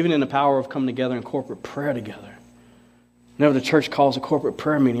 And so even in the power of coming together in corporate prayer together, whenever the church calls a corporate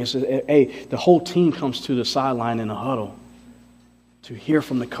prayer meeting, it says, hey, the whole team comes to the sideline in a huddle to hear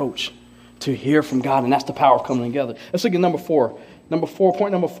from the coach, to hear from God, and that's the power of coming together. Let's look at number 4.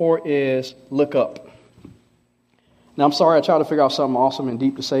 Point number 4 is look up. Now, I'm sorry, I tried to figure out something awesome and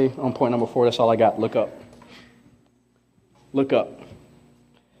deep to say on point number 4. That's all I got. Look up. Look up.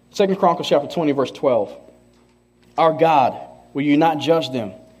 2 Chronicles chapter 20, verse 12. Our God, will you not judge them?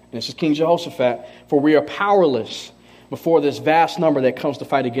 And this is King Jehoshaphat. For we are powerless before this vast number that comes to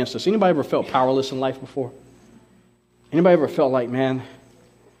fight against us. Anybody ever felt powerless in life before? Anybody ever felt like, man,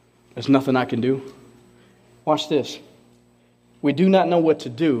 there's nothing I can do? Watch this. We do not know what to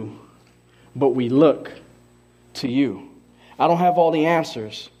do, but we look to you. I don't have all the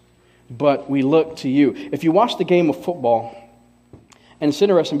answers, but we look to you. If you watch the game of football, and it's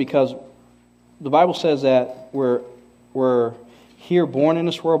interesting because the Bible says that we're here born in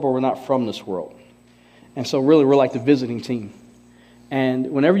this world, but we're not from this world. And so really we're like the visiting team.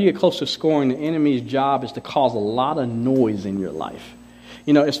 And whenever you get close to scoring, the enemy's job is to cause a lot of noise in your life.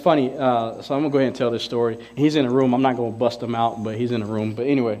 You know, it's funny. So I'm going to go ahead and tell this story. He's in a room. I'm not going to bust him out, but he's in a room. But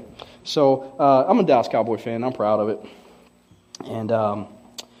anyway, so I'm a Dallas Cowboy fan. I'm proud of it. And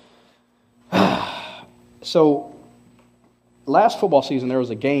so last football season, there was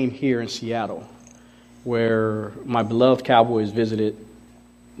a game here in Seattle where my beloved Cowboys visited.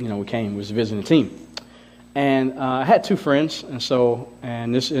 You know, was visiting the team. And I had 2 friends, and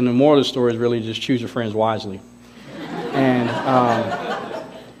the moral of the story is really just choose your friends wisely. And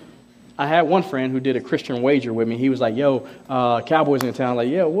I had one friend who did a Christian wager with me. He was like, "Yo, Cowboys in town." I'm like,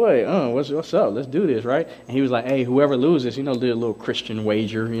 "Yeah, what? What's up? Let's do this, right?" And he was like, "Hey, whoever loses, did a little Christian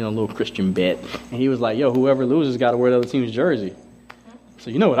wager, a little Christian bet." And he was like, "Yo, whoever loses got to wear the other team's jersey." So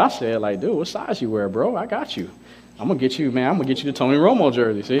you know what I said? Like, dude, what size you wear, bro? I got you. I'm gonna get you, man. I'm gonna get you the Tony Romo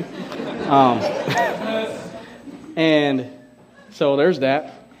jersey. See. And so there's that.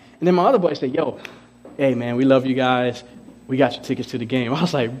 And then my other boy said, "Yo, hey, man, we love you guys. We got your tickets to the game." I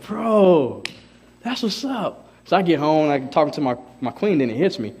was like, "Bro, that's what's up." So I get home, and I'm talking to my queen, then it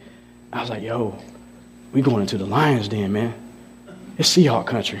hits me. I was like, "Yo, we going into the Lions Den, man. It's Seahawk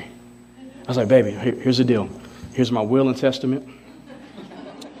country." I was like, "Baby, here's the deal. Here's my will and testament.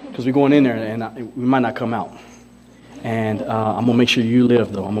 Because we're going in there, and we might not come out. And I'm going to make sure you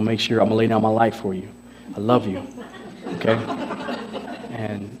live, though. I'm going to lay down my life for you. I love you. Okay?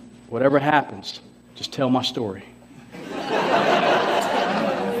 And whatever happens, just tell my story.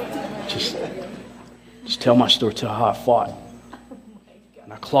 Just tell my story. Tell how I fought.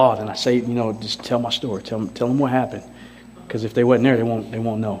 And I clawed, and I say, just tell my story. Tell them what happened. Because if they wasn't there, they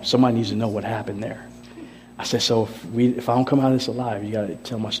won't know. Somebody needs to know what happened there." I said, "So if I don't come out of this alive, you got to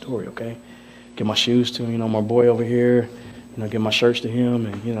tell my story, okay? Get my shoes to my boy over here. Get my shirts to him,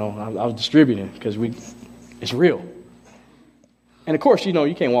 and I was distributing because it's real." And of course, you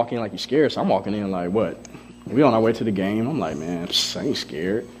can't walk in like you're scared. So I'm walking in like, what? We on our way to the game. I'm like, man, I ain't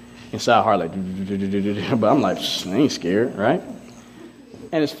scared. Inside heart like, but I'm like, I ain't scared, right?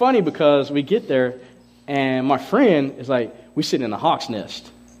 And it's funny because we get there, and my friend is like, we sit in a hawk's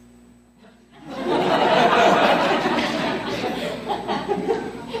nest.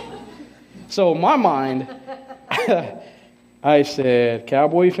 So in my mind, I said,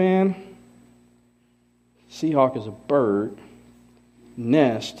 "Cowboy fan, Seahawk is a bird,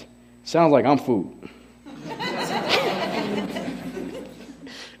 nest, sounds like I'm food."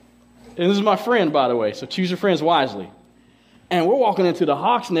 And this is my friend, by the way, so choose your friends wisely. And we're walking into the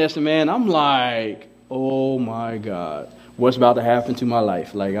hawk's nest, and man, I'm like, oh my God, what's about to happen to my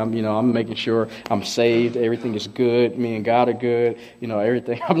life? Like, I'm making sure I'm saved, everything is good, me and God are good,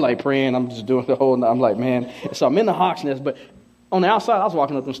 everything. I'm like praying, I'm just doing the whole, I'm like, man. So I'm in the hawk's nest, but on the outside, I was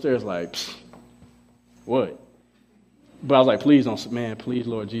walking up them stairs like, what? But I was like, please,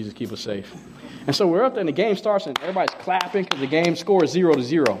 Lord Jesus, keep us safe. And so we're up there, and the game starts, and everybody's clapping because the game score is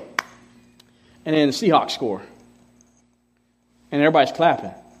 0-0. And then the Seahawks score. And everybody's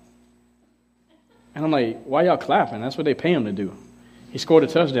clapping. And I'm like, why y'all clapping? That's what they pay him to do. He scored a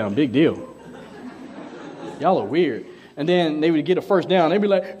touchdown. Big deal. Y'all are weird. And then they would get a first down. They'd be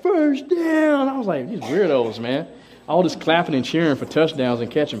like, first down. I was like, these weirdos, man. All this clapping and cheering for touchdowns and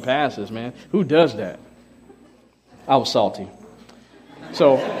catching passes, man. Who does that? I was salty.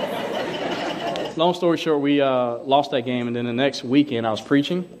 So, long story short, we lost that game. And then the next weekend, I was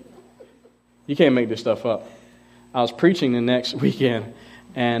preaching. You can't make this stuff up. I was preaching the next weekend.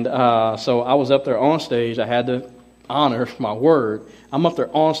 And so I was up there on stage. I had to honor my word. I'm up there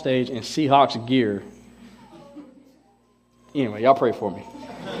on stage in Seahawks gear. Anyway, y'all pray for me.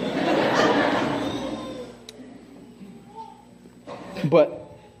 But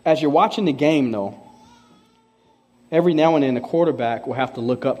as you're watching the game, though, every now and then the quarterback will have to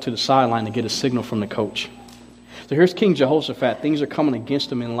look up to the sideline to get a signal from the coach. So here's King Jehoshaphat. Things are coming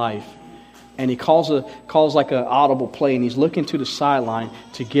against him in life. And he calls like an audible play, and he's looking to the sideline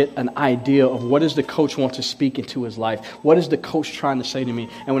to get an idea of what does the coach want to speak into his life? What is the coach trying to say to me?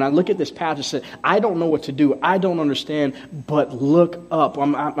 And when I look at this passage, I said, I don't know what to do. I don't understand, but look up.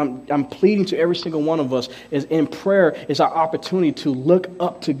 I'm pleading to every single one of us is in prayer is our opportunity to look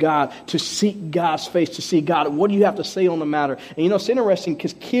up to God, to seek God's face, to see God. What do you have to say on the matter? And you know, it's interesting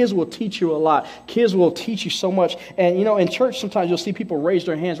because kids will teach you a lot. Kids will teach you so much. And you know, in church, sometimes you'll see people raise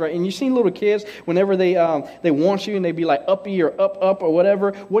their hands, right? And you see little kids, whenever they want you and they be like uppy or up or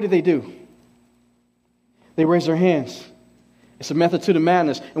whatever, what do? They raise their hands. It's a method to the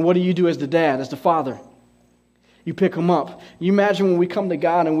madness. And what do you do as the dad, as the father? You pick them up. You imagine when we come to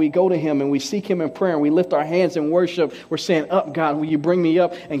God and we go to Him and we seek Him in prayer and we lift our hands in worship, we're saying, up, God, will you bring me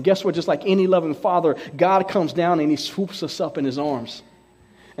up? And guess what? Just like any loving father, God comes down and He swoops us up in His arms.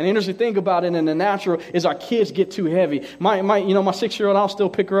 And the interesting thing about it in the natural is our kids get too heavy. My 6-year-old, I'll still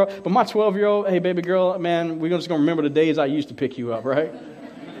pick her up. But my 12-year-old, hey, baby girl, man, we're just going to remember the days I used to pick you up, right?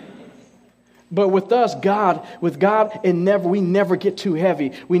 But with us, with God, we never get too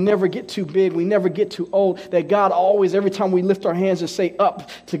heavy. We never get too big. We never get too old. That God always, every time we lift our hands and say up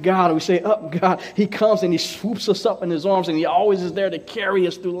to God, we say up, God, He comes and He swoops us up in His arms, and He always is there to carry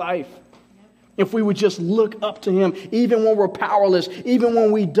us through life. If we would just look up to Him, even when we're powerless, even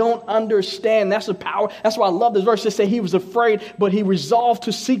when we don't understand, that's the power. That's why I love this verse. It says He was afraid, but He resolved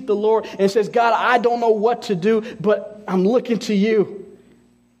to seek the Lord. And it says, God, I don't know what to do, but I'm looking to You.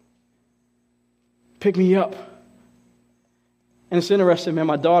 Pick me up. And it's interesting, man,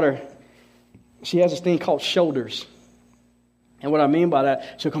 my daughter, she has this thing called shoulders. And what I mean by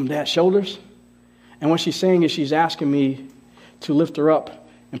that, she'll come, Dad, shoulders? And what she's saying is she's asking me to lift her up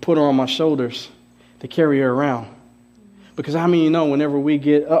and put her on my shoulders to carry her around. Because how many of you know whenever we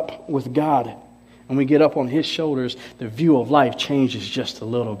get up with God and we get up on His shoulders, the view of life changes just a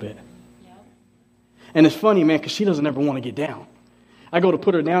little bit. Yep. And it's funny, man, because she doesn't ever want to get down. I go to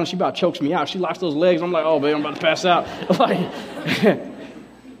put her down and she about chokes me out. She locks those legs. I'm like, oh, babe, I'm about to pass out.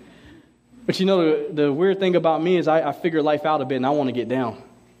 But you know, the weird thing about me is I figure life out a bit and I want to get down.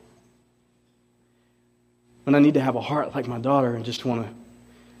 When I need to have a heart like my daughter and just want to,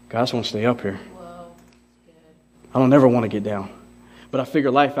 God, I just want to stay up here. Whoa. Good. I don't ever want to get down. But I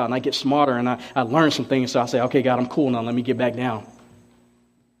figure life out and I get smarter and I learn some things. So I say, okay, God, I'm cool now. Let me get back down.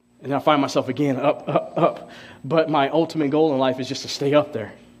 And then I find myself again up. But my ultimate goal in life is just to stay up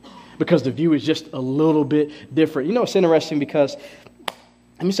there. Because the view is just a little bit different. You know, it's interesting because,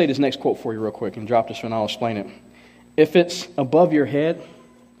 let me say this next quote for you real quick and drop this and I'll explain it. If it's above your head,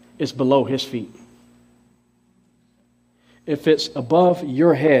 it's below His feet. If it's above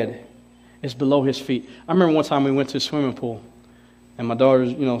your head, it's below His feet. I remember one time we went to a swimming pool, and my daughter,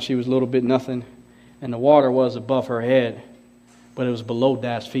 she was a little bit nothing, and the water was above her head, but it was below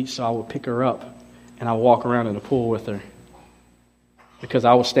Dad's feet, so I would pick her up, and I would walk around in the pool with her, because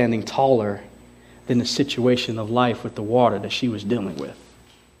I was standing taller than the situation of life with the water that she was dealing with.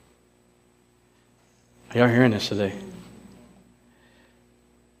 Are y'all hearing this today?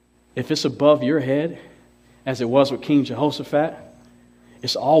 If it's above your head, as it was with King Jehoshaphat,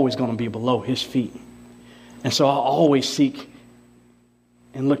 it's always going to be below his feet. And so I always seek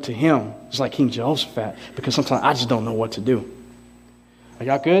and look to Him, just like King Jehoshaphat, because sometimes I just don't know what to do. Are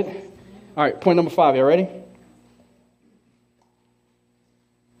y'all good? All right, point number 5. Y'all ready?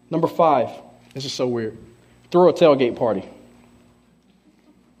 Number 5. This is so weird. Throw a tailgate party.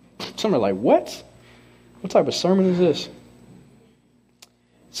 Some are like, what? What type of sermon is this?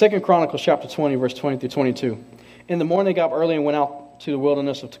 2 Chronicles chapter 20, verse 20 through 22. In the morning they got up early and went out to the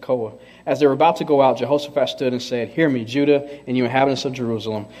wilderness of Tekoa. As they were about to go out, Jehoshaphat stood and said, Hear me, Judah, and you inhabitants of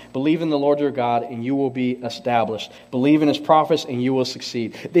Jerusalem. Believe in the Lord your God, and you will be established. Believe in His prophets, and you will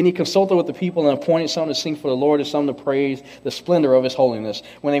succeed. Then he consulted with the people and appointed some to sing for the Lord and some to praise the splendor of His holiness.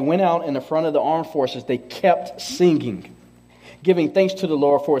 When they went out in the front of the armed forces, they kept singing, giving thanks to the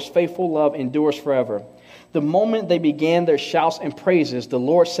Lord, for His faithful love endures forever. The moment they began their shouts and praises, the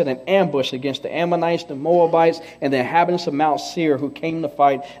Lord set an ambush against the Ammonites, the Moabites, and the inhabitants of Mount Seir who came to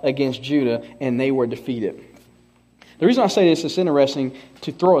fight against Judah, and they were defeated. The reason I say this is interesting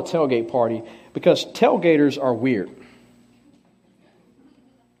to throw a tailgate party, because tailgaters are weird.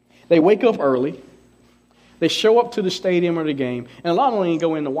 They wake up early. They show up to the stadium or the game, and a lot of them ain't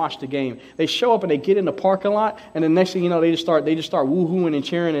go in to watch the game. They show up and they get in the parking lot, and the next thing you know, they just start woohooing and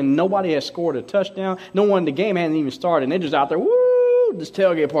cheering, and nobody has scored a touchdown. No one, the game hadn't even started, and they're just out there, woo, this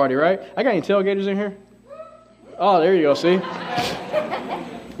tailgate party, right? I got any tailgaters in here? Oh, there you go. See?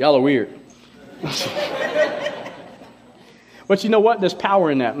 Y'all are weird. But you know what? There's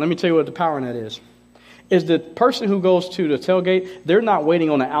power in that. Let me tell you what the power in that is. Is the person who goes to the tailgate, they're not waiting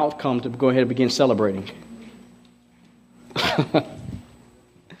on the outcome to go ahead and begin celebrating.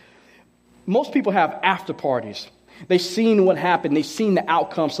 Most people have after parties. They've seen what happened. They've seen the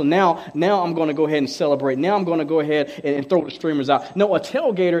outcome. So now I'm going to go ahead and celebrate. Now I'm going to go ahead and throw the streamers out. No, a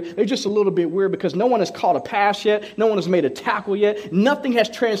tailgater, they're just a little bit weird because no one has caught a pass yet. No one has made a tackle yet. Nothing has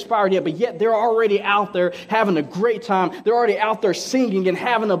transpired yet. But yet they're already out there having a great time. They're already out there singing and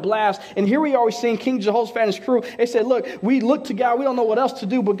having a blast. And here we are, we seeing King Jehoshaphat and his crew. They said, look, we look to God. We don't know what else to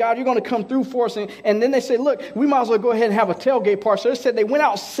do. But God, you're going to come through for us. And then they said, look, we might as well go ahead and have a tailgate party. So they said they went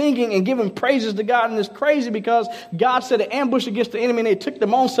out singing and giving praises to God. And it's crazy because God said an ambush against the enemy and they took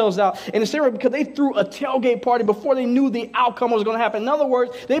them own selves out. And it's because they threw a tailgate party before they knew the outcome was going to happen. In other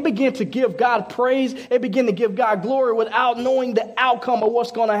words, they began to give God praise. They began to give God glory without knowing the outcome of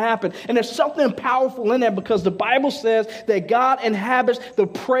what's going to happen. And there's something powerful in that because the Bible says that God inhabits the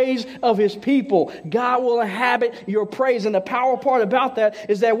praise of his people. God will inhabit your praise. And the power part about that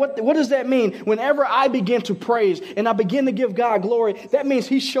is that what does that mean? Whenever I begin to praise and I begin to give God glory, that means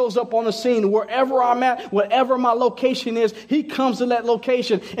he shows up on the scene wherever I'm at, whatever my location is, he comes to that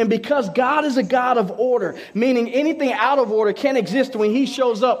location. And because God is a God of order, meaning anything out of order can't exist when he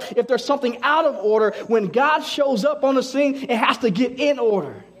shows up. If there's something out of order, when God shows up on the scene, it has to get in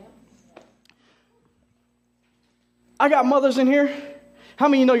order. I got mothers in here. How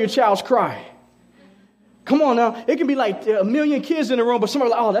many of you know your child's cry? Come on now. It can be like a million kids in the room, but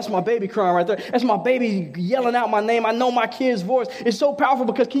somebody's like, oh, that's my baby crying right there. That's my baby yelling out my name. I know my kid's voice. It's so powerful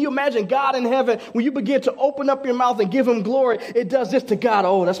because can you imagine God in heaven, when you begin to open up your mouth and give him glory, it does this to God.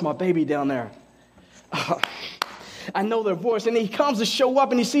 Oh, that's my baby down there. I know their voice. And he comes to show up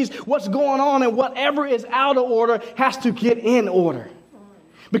and he sees what's going on, and whatever is out of order has to get in order.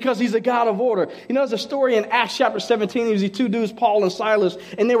 Because he's a God of order. You know, there's a story in Acts chapter 17. There's these two dudes, Paul and Silas,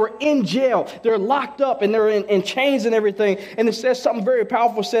 and they were in jail. They're locked up and they're in chains and everything. And it says something very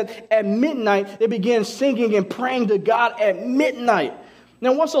powerful. It said at midnight, they began singing and praying to God at midnight.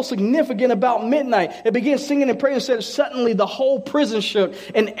 Now, what's so significant about midnight? They began singing and praying and said, suddenly the whole prison shook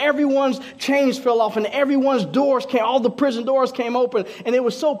and everyone's chains fell off and everyone's doors came, all the prison doors came open. And it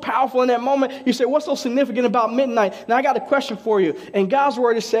was so powerful in that moment. You say, what's so significant about midnight? Now, I got a question for you. In God's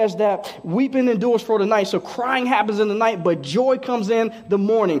word, it says that weeping endures for the night. So crying happens in the night, but joy comes in the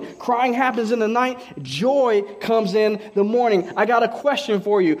morning. Crying happens in the night. Joy comes in the morning. I got a question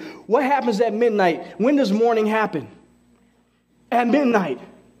for you. What happens at midnight? When does morning happen? At midnight.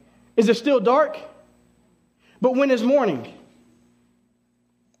 Is it still dark? But when is morning?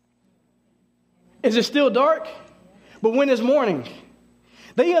 Is it still dark? But when is morning?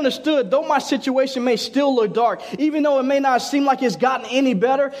 They understood, though my situation may still look dark, even though it may not seem like it's gotten any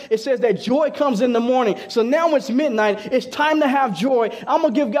better, it says that joy comes in the morning. So now it's midnight. It's time to have joy. I'm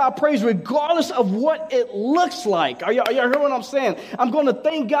going to give God praise regardless of what it looks like. Are y'all hear what I'm saying? I'm going to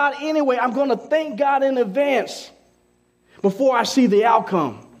thank God anyway. I'm going to thank God in advance before I see the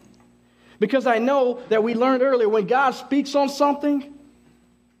outcome. Because I know that we learned earlier, when God speaks on something,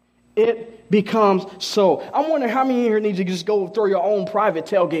 it becomes so. I'm wondering how many here need to just go throw your own private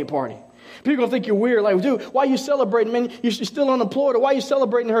tailgate party. People are going to think you're weird. Like, dude, why are you celebrating, man? You're still unemployed. Or why are you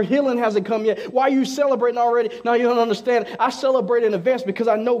celebrating? Her healing hasn't come yet. Why are you celebrating already? No, you don't understand. I celebrate in advance because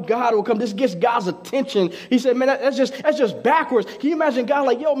I know God will come. This gets God's attention. He said, man, that's just backwards. Can you imagine God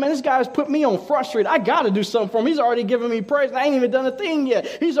like, yo, man, this guy has put me on frustrated. I got to do something for him. He's already giving me praise. And I ain't even done a thing yet.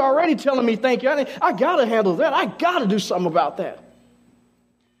 He's already telling me thank you. I got to handle that. I got to do something about that.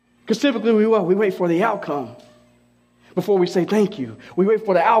 Because typically we wait for the outcome before we say thank you. We wait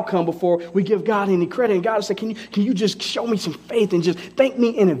for the outcome before we give God any credit. And God will say, can you just show me some faith and just thank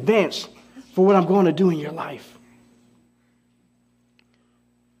me in advance for what I'm going to do in your life?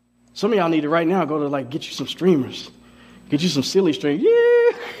 Some of y'all need to right now go to get you some streamers. Get you some silly streamers.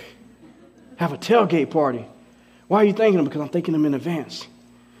 Yeah. Have a tailgate party. Why are you thanking him? Because I'm thanking him in advance.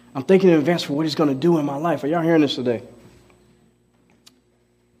 I'm thanking him in advance for what he's going to do in my life. Are y'all hearing this today?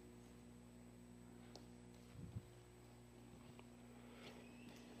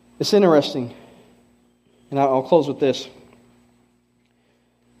 It's interesting, and I'll close with this,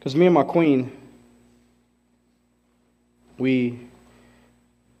 because me and my queen,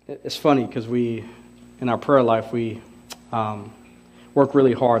 it's funny because in our prayer life, we work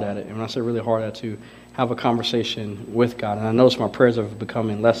really hard at it. And when I say really hard at it, to have a conversation with God. And I notice my prayers are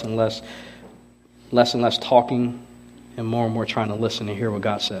becoming less and less talking and more trying to listen and hear what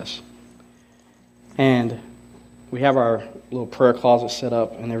God says. And we have our little prayer closet set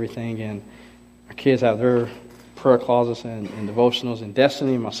up and everything, and our kids have their prayer closets and devotionals. And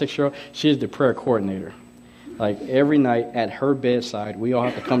Destiny, my 6-year-old, she's the prayer coordinator. Like every night at her bedside, we all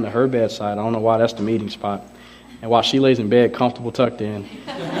have to come to her bedside. I don't know why, that's the meeting spot. And while she lays in bed, comfortable, tucked in,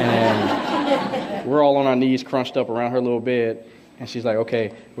 and we're all on our knees, crunched up around her little bed. And she's like,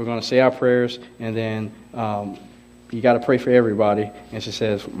 okay, we're going to say our prayers, and then you got to pray for everybody. And she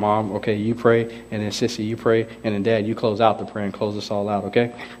says, Mom, okay, you pray, and then Sissy, you pray, and then Dad, you close out the prayer and close us all out,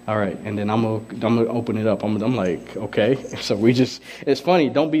 okay? All right, and then I'm gonna open it up. I'm like, okay. So it's funny,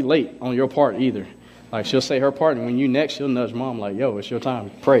 don't be late on your part either. Like, she'll say her part, and when you next, she'll nudge Mom like, yo, it's your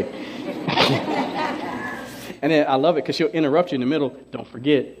time, pray. And then I love it because she'll interrupt you in the middle. Don't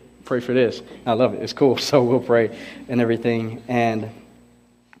forget, pray for this. I love it. It's cool. So we'll pray and everything. And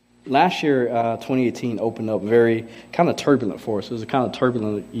last year, 2018 opened up very kind of turbulent for us. It was a kind of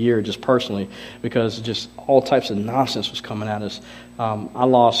turbulent year just personally because just all types of nonsense was coming at us. I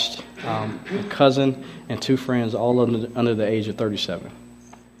lost a cousin and 2 friends all under the age of 37.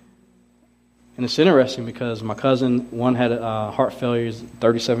 And it's interesting because my cousin, one had heart failure, he's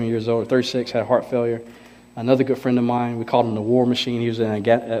 37 years old, 36, had heart failure. Another good friend of mine, we called him the War Machine. He was in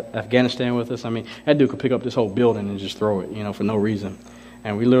Afghanistan with us. I mean, that dude could pick up this whole building and just throw it, for no reason.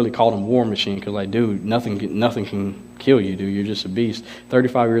 And we literally called him War Machine because, like, dude, nothing can kill you, dude. You're just a beast.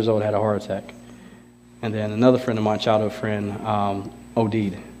 35 years old, had a heart attack. And then another friend of mine, childhood friend,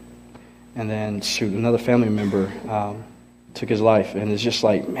 OD'd. And then, another family member took his life. And it's just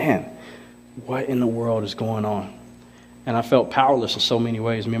like, man, what in the world is going on? And I felt powerless in so many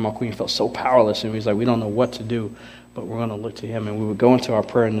ways. Me and my queen felt so powerless. And we was like, we don't know what to do, but we're going to look to him. And we would go into our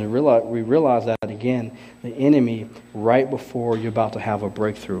prayer, and we realized that, again, the enemy, right before you're about to have a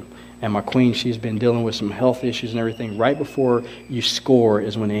breakthrough. And my queen, she's been dealing with some health issues and everything. Right before you score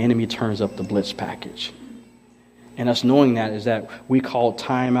is when the enemy turns up the blitz package. And us knowing that is that we call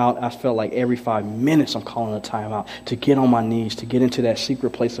timeout. I felt like every 5 minutes I'm calling a timeout to get on my knees, to get into that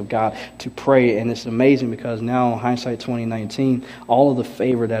secret place of God, to pray. And it's amazing because now, hindsight 2019, all of the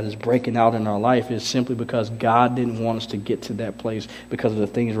favor that is breaking out in our life is simply because God didn't want us to get to that place because of the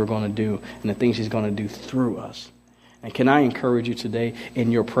things we're going to do and the things He's going to do through us. And can I encourage you today in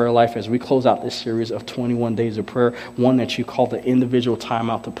your prayer life as we close out this series of 21 days of prayer, one that you call the individual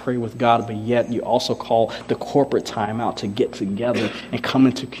time out to pray with God, but yet you also call the corporate time out to get together and come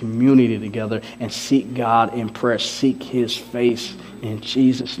into community together and seek God in prayer, seek His face in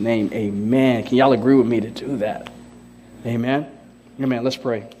Jesus' name. Amen. Can y'all agree with me to do that? Amen. Amen. Let's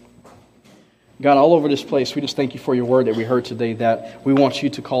pray. God, all over this place, we just thank you for your word that we heard today, that we want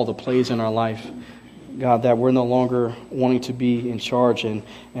you to call the plays in our life. God, that we're no longer wanting to be in charge and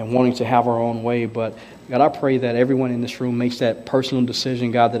wanting to have our own way. But, God, I pray that everyone in this room makes that personal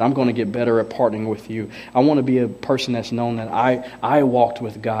decision, God, that I'm going to get better at partnering with you. I want to be a person that's known that I walked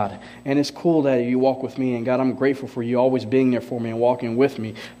with God. And it's cool that you walk with me. And, God, I'm grateful for you always being there for me and walking with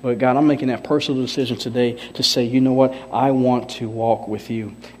me. But, God, I'm making that personal decision today to say, you know what? I want to walk with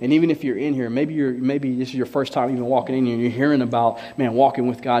you. And even if you're in here, maybe this is your first time even walking in here, and you're hearing about, walking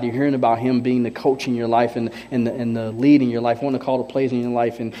with God. You're hearing about Him being the coach in your life and the lead in your life, wanting to call the plays in your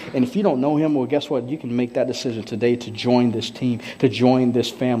life. And if you don't know Him, well, guess what? You can make that decision today to join this team, to join this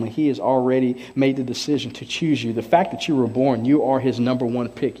family. He has already made the decision to choose you. The fact that you were born, you are His number one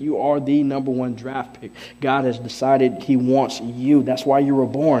pick. You are the number one draft pick. God has decided He wants you. That's why you were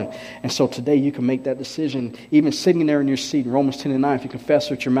born. And so today you can make that decision, even sitting there in your seat. In Romans 10:9, if you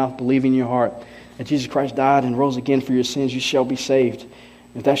confess with your mouth, believe in your heart that Jesus Christ died and rose again for your sins, you shall be saved.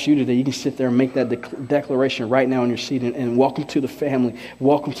 If that's you today, you can sit there and make that declaration right now in your seat. And welcome to the family.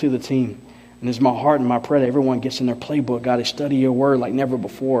 Welcome to the team. And it's my heart and my prayer that everyone gets in their playbook, God, to study your word like never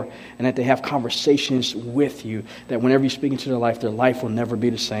before. And that they have conversations with you. That whenever you speak into their life will never be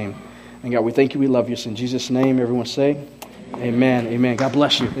the same. And God, we thank you. We love you. So in Jesus' name, everyone say, amen. Amen. God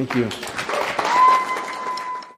bless you. Thank you.